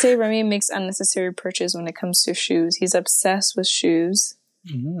 I'd say Remy makes unnecessary purchases when it comes to shoes. He's obsessed with shoes.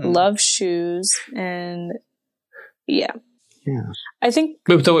 Loves shoes, and yeah. I think.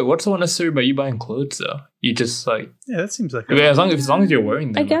 Wait, what's so unnecessary about you buying clothes though? You just like that seems like as long as you're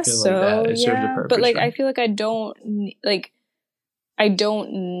wearing them, I guess feel like that, it serves a purpose, but like right? I feel like I don't need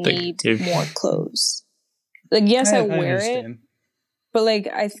more clothes. Like yes, I wear it, but like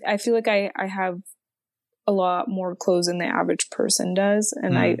I feel like I have a lot more clothes than the average person does,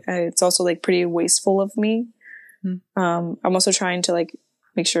 and I it's also like pretty wasteful of me. I'm also trying to like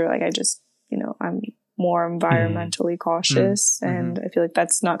make sure like I just I'm more environmentally cautious, and I feel like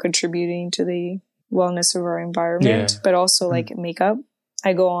that's not contributing to the wellness of our environment. But also like makeup,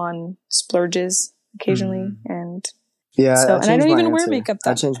 I go on splurges occasionally, and and I don't even wear makeup.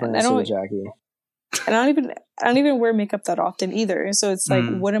 I changed my answer to Jackie. And I don't even wear makeup that often either. So it's like,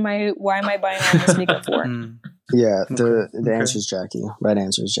 why am I buying all this makeup for? Yeah, the answer is Jackie. Right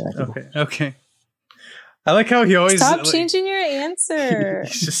answer is Jackie. Okay. I like how he always stop changing your answer.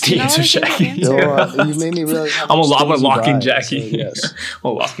 He's just the answer, Jackie. You made me realize. I'm locking Jackie. So yes.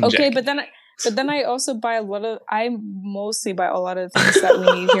 I'm locking okay, Jackie. but then I also buy I mostly buy a lot of things that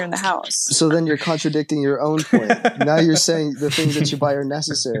we need here in the house. So then you're contradicting your own point. Now you're saying the things that you buy are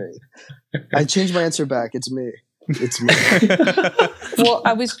necessary. I changed my answer back. It's me. Well,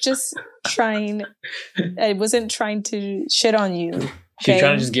 I was just trying. I wasn't trying to shit on you. She's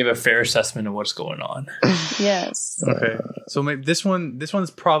trying to just give a fair assessment of what's going on. Yes. Okay. So maybe this one's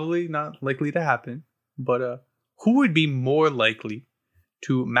probably not likely to happen. But who would be more likely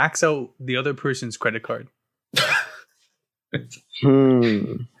to max out the other person's credit card? Is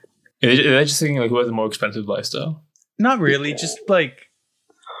that just thinking like who has a more expensive lifestyle? Not really. Just like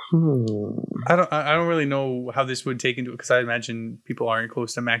I don't really know how this would take into it, because I imagine people aren't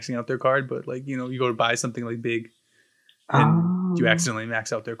close to maxing out their card, but like, you know, you go to buy something like big and you accidentally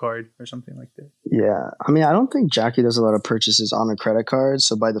max out their card or something like that. Yeah. I mean, I don't think Jackie does a lot of purchases on a credit card.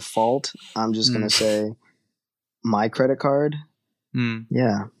 So by default, I'm just going to say my credit card.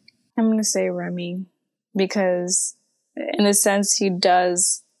 Yeah. I'm going to say Remy, because in a sense he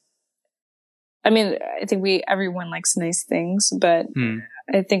does. I mean, I think everyone likes nice things, but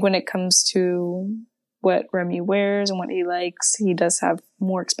I think when it comes to what Remy wears and what he likes, he does have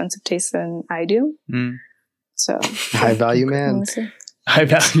more expensive taste than I do. So high value man. High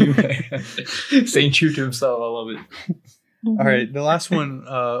value man. Staying true to himself. I love it. All right. The last one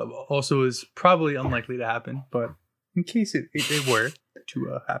also is probably unlikely to happen, but in case it were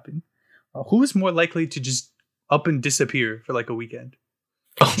to happen, who is more likely to just up and disappear for like a weekend?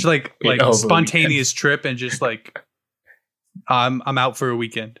 Just like spontaneous trip and just like I'm out for a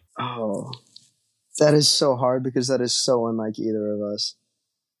weekend. Oh, that is so hard, because that is so unlike either of us.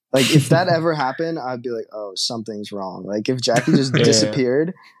 Like, if that ever happened, I'd be like, oh, something's wrong. Like, if Jackie just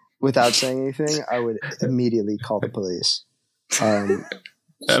disappeared without saying anything, I would immediately call the police.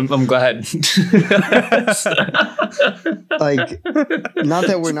 I'm glad. Like, not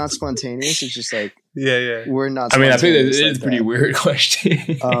that we're not spontaneous. It's just like, we're not. I mean, I think it is a pretty weird question.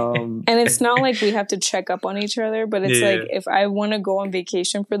 And it's not like we have to check up on each other, but it's like if I want to go on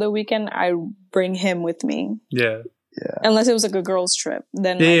vacation for the weekend, I bring him with me. Yeah. Unless it was like a girls' trip,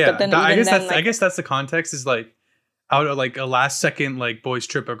 then But then I guess that's the context, is like out of like a last second like boys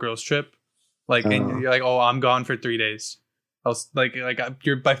trip or girls trip, like and you're like, oh, I'm gone for 3 days. I was like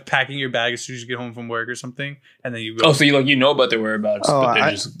you're packing your bag as soon as you get home from work or something, and then you go. Oh, so you know about their whereabouts? Oh,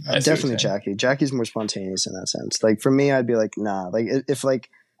 but definitely Jackie. Jackie's more spontaneous in that sense. Like for me, I'd be like, nah. Like if like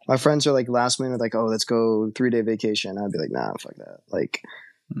my friends are like last minute, like, oh, let's go 3-day vacation, I'd be like, nah, fuck that. Like,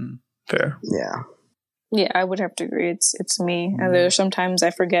 fair. Yeah. Yeah, I would have to agree. It's me. And there's sometimes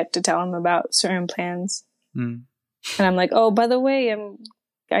I forget to tell him about certain plans. And I'm like, oh, by the way,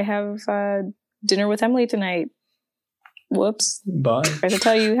 I have dinner with Emily tonight. Whoops. Bye. I have to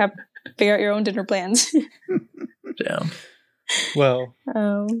tell you, have to figure out your own dinner plans. Damn. Well,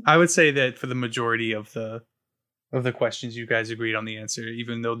 I would say that for the majority of the questions, you guys agreed on the answer,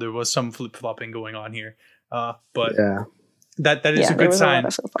 even though there was some flip-flopping going on here. But yeah. That is a good sign.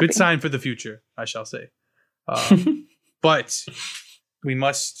 Good sign for the future, I shall say. But we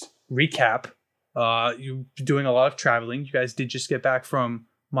must recap. You're doing a lot of traveling. You guys did just get back from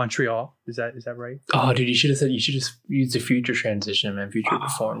Montreal. Is that right? Oh, dude, you should have used the future transition, man. Future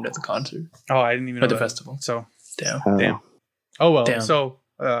performed at the concert. Oh, I didn't even know at the that. festival. So damn. Oh well. Damn. So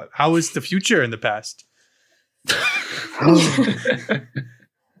how was the future in the past?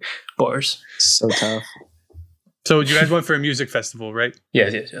 Bars. So tough. So you guys went for a music festival, right?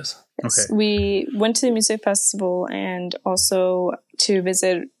 Yes. Okay. We went to the music festival and also to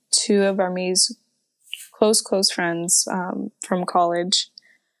visit two of Remy's close friends from college.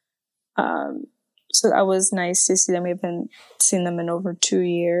 So that was nice to see them. We haven't seen them in over 2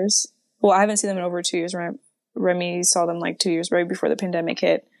 years. Well, I haven't seen them in over 2 years. Remy saw them like 2 years right before the pandemic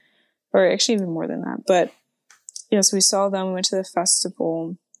hit, or actually even more than that. But yes, we saw them. We went to the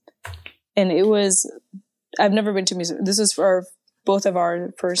festival, and it was. I've never been to music. This is for both of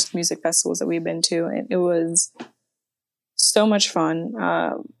our first music festivals that we've been to, and it was so much fun.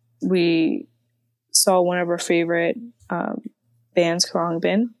 We saw one of our favorite bands,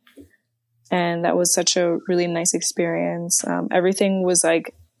 Khruangbin, and that was such a really nice experience. Everything was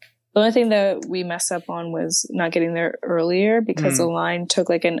like, the only thing that we messed up on was not getting there earlier, because the line took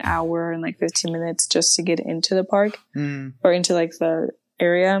like an hour and like 15 minutes just to get into the park or into like the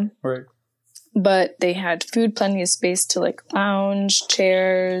area. Right. But they had food, plenty of space to like lounge,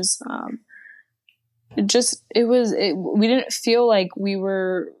 chairs. we didn't feel like we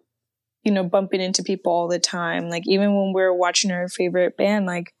were, bumping into people all the time. Like even when we were watching our favorite band,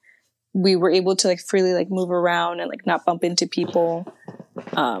 like we were able to like freely like move around and like not bump into people.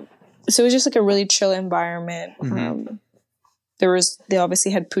 So it was just like a really chill environment. Mm-hmm. They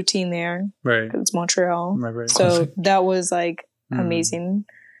obviously had poutine there, right? Because it's Montreal, right. So that was like amazing.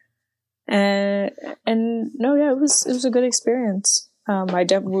 And no, yeah, it was a good experience. We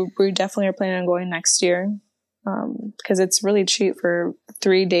definitely are planning on going next year, because it's really cheap for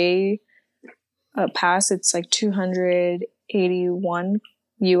 3-day pass. It's like $281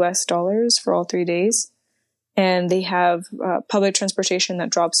 US for all 3 days. And they have public transportation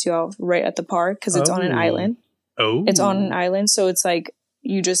that drops you off right at the park because it's on an island. Oh, it's on an island, so it's like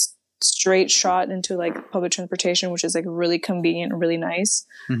you just straight shot into like public transportation, which is like really convenient and really nice.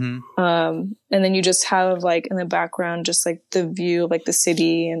 Mm-hmm. And then you just have like in the background just like the view of like the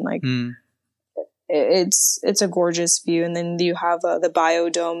city and like it's a gorgeous view. And then you have the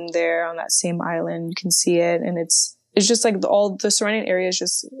biodome there on that same island. You can see it, and it's just like all the surrounding area is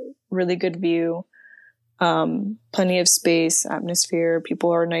just really good view. Plenty of space, atmosphere.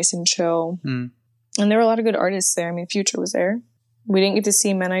 People are nice and chill. And there were a lot of good artists there. I mean, Future was there. We didn't get to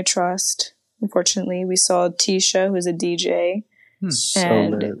see Men I Trust, unfortunately. We saw Tisha, who's a DJ.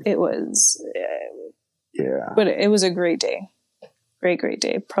 And it was... But it was a great day. Great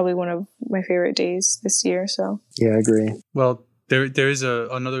day. Probably one of my favorite days this year, so... Yeah, I agree. Well, there is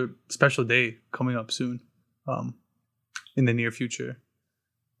another special day coming up soon, in the near future.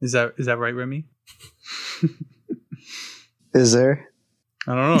 Is that right, Remy? Is there?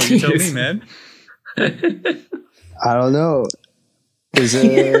 I don't know. You tell me, man. I don't know. Is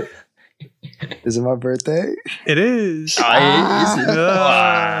it my birthday? It is. So,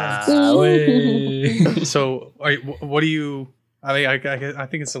 what do you? I mean, I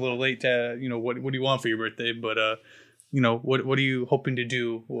think it's a little late to, what do you want for your birthday? But what are you hoping to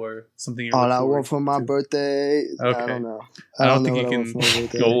do, or something? All I want for my birthday. Okay. I don't know. I don't think you can.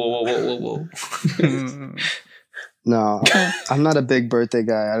 Whoa. No, I'm not a big birthday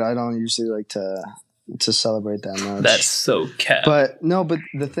guy. I don't usually like to celebrate that much. That's so cap. But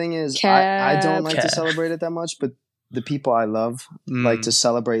the thing is, I don't like to celebrate it that much, but the people I love like to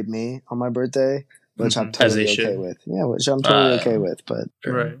celebrate me on my birthday, which I'm totally okay with. Yeah, which I'm totally okay with. But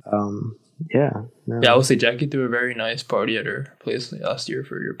right. Yeah. No. Yeah, I will say Jackie threw a very nice party at her place last year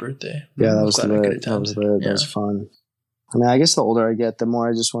for your birthday. Yeah, that was lit. That was fun. I mean, I guess the older I get, the more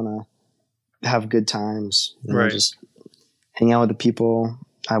I just want to have good times. Right. Just hang out with the people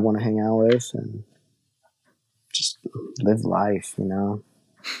I want to hang out with and just live life, Yeah.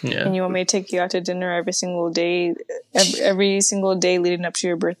 And you want me to take you out to dinner every single day leading up to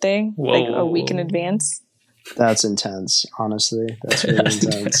your birthday? Whoa. Like a week in advance? That's intense, honestly. That's really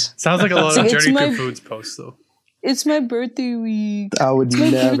intense. Sounds like a lot of Journey Through Foods posts, though. It's my birthday week. I would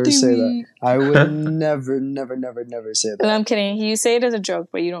never say that. I would never say that. And I'm kidding. You say it as a joke,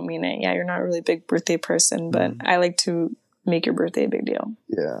 but you don't mean it. Yeah, you're not a really big birthday person, but I like to make your birthday a big deal.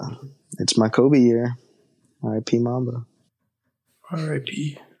 Yeah. It's my Kobe year. R.I.P. Mamba.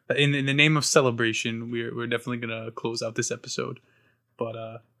 R.I.P. In the name of celebration, we're definitely going to close out this episode.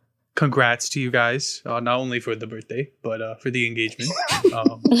 But congrats to you guys, not only for the birthday, but for the engagement.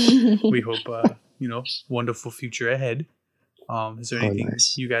 We hope... wonderful future ahead. Is there anything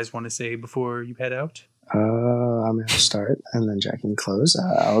you guys want to say before you head out? I'm going to start and then Jackie can close.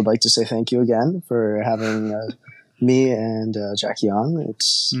 I would like to say thank you again for having me and Jackie on.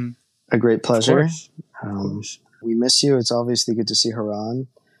 It's a great pleasure. Of course. We miss you. It's obviously good to see her on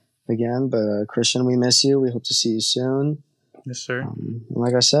again, but Christian, we miss you. We hope to see you soon. Yes, sir.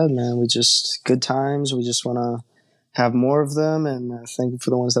 Like I said, man, good times. We just want to have more of them, and thank you for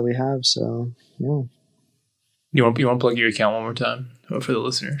the ones that we have. So, yeah. You want to plug your account one more time for the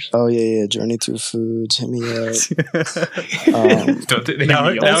listeners? Oh yeah. Journey Through Foods. Hit me up.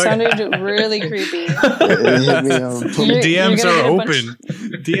 That sounded really creepy. Hit me up. DMs are open.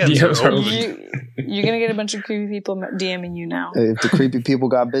 DMs are open. You're gonna get a bunch of creepy people DMing you now. If the creepy people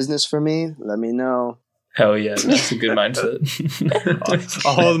got business for me, let me know. Hell yeah, that's a good mindset.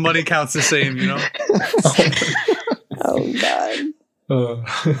 All the money counts the same, Oh God.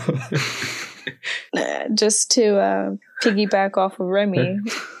 Just to piggyback off of Remy,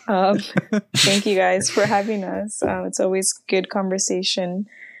 thank you guys for having us. It's always good conversation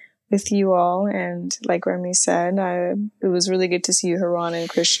with you all, and like Remy said, it was really good to see you, Haran and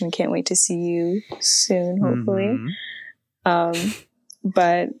Christian. Can't wait to see you soon, hopefully.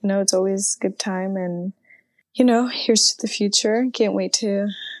 But no, it's always a good time, and here's to the future. Can't wait to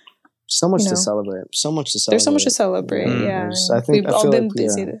So much You to know. celebrate. So much to celebrate. There's so much to celebrate. Yeah, There's- and I think- we've I all feel been like,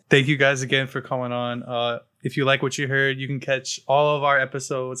 busy. yeah. Thank you guys again for coming on. If you like what you heard, you can catch all of our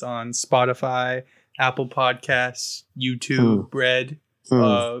episodes on Spotify, Apple Podcasts, YouTube, Red,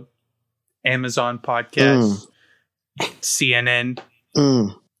 Amazon Podcasts, CNN,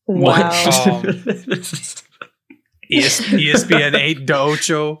 Wow. ESPN 8 de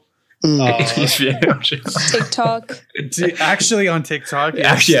Ocho. TikTok. Actually on TikTok. Yes,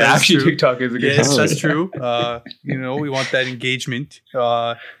 actually, that's true. TikTok is a good. Yes, that's true. We want that engagement.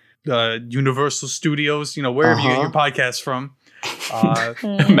 Universal Studios, wherever you get your podcast from.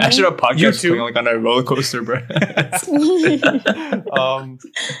 Imagine a podcast YouTube. going like on a roller coaster, bro.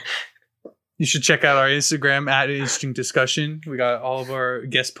 You should check out our Instagram at Interesting Discussion. We got all of our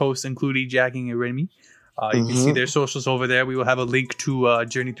guest posts, including Jackie and Remy. You can see their socials over there. We will have a link to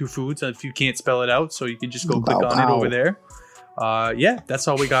Journey Through Foods if you can't spell it out, so you can just go click on it over there. That's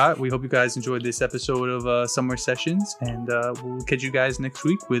all we got. We hope you guys enjoyed this episode of Summer Sessions, and we'll catch you guys next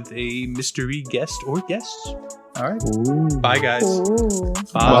week with a mystery guest or guests. All right. Bye, guys. Ooh.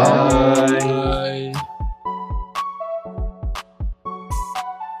 Bye. Bye.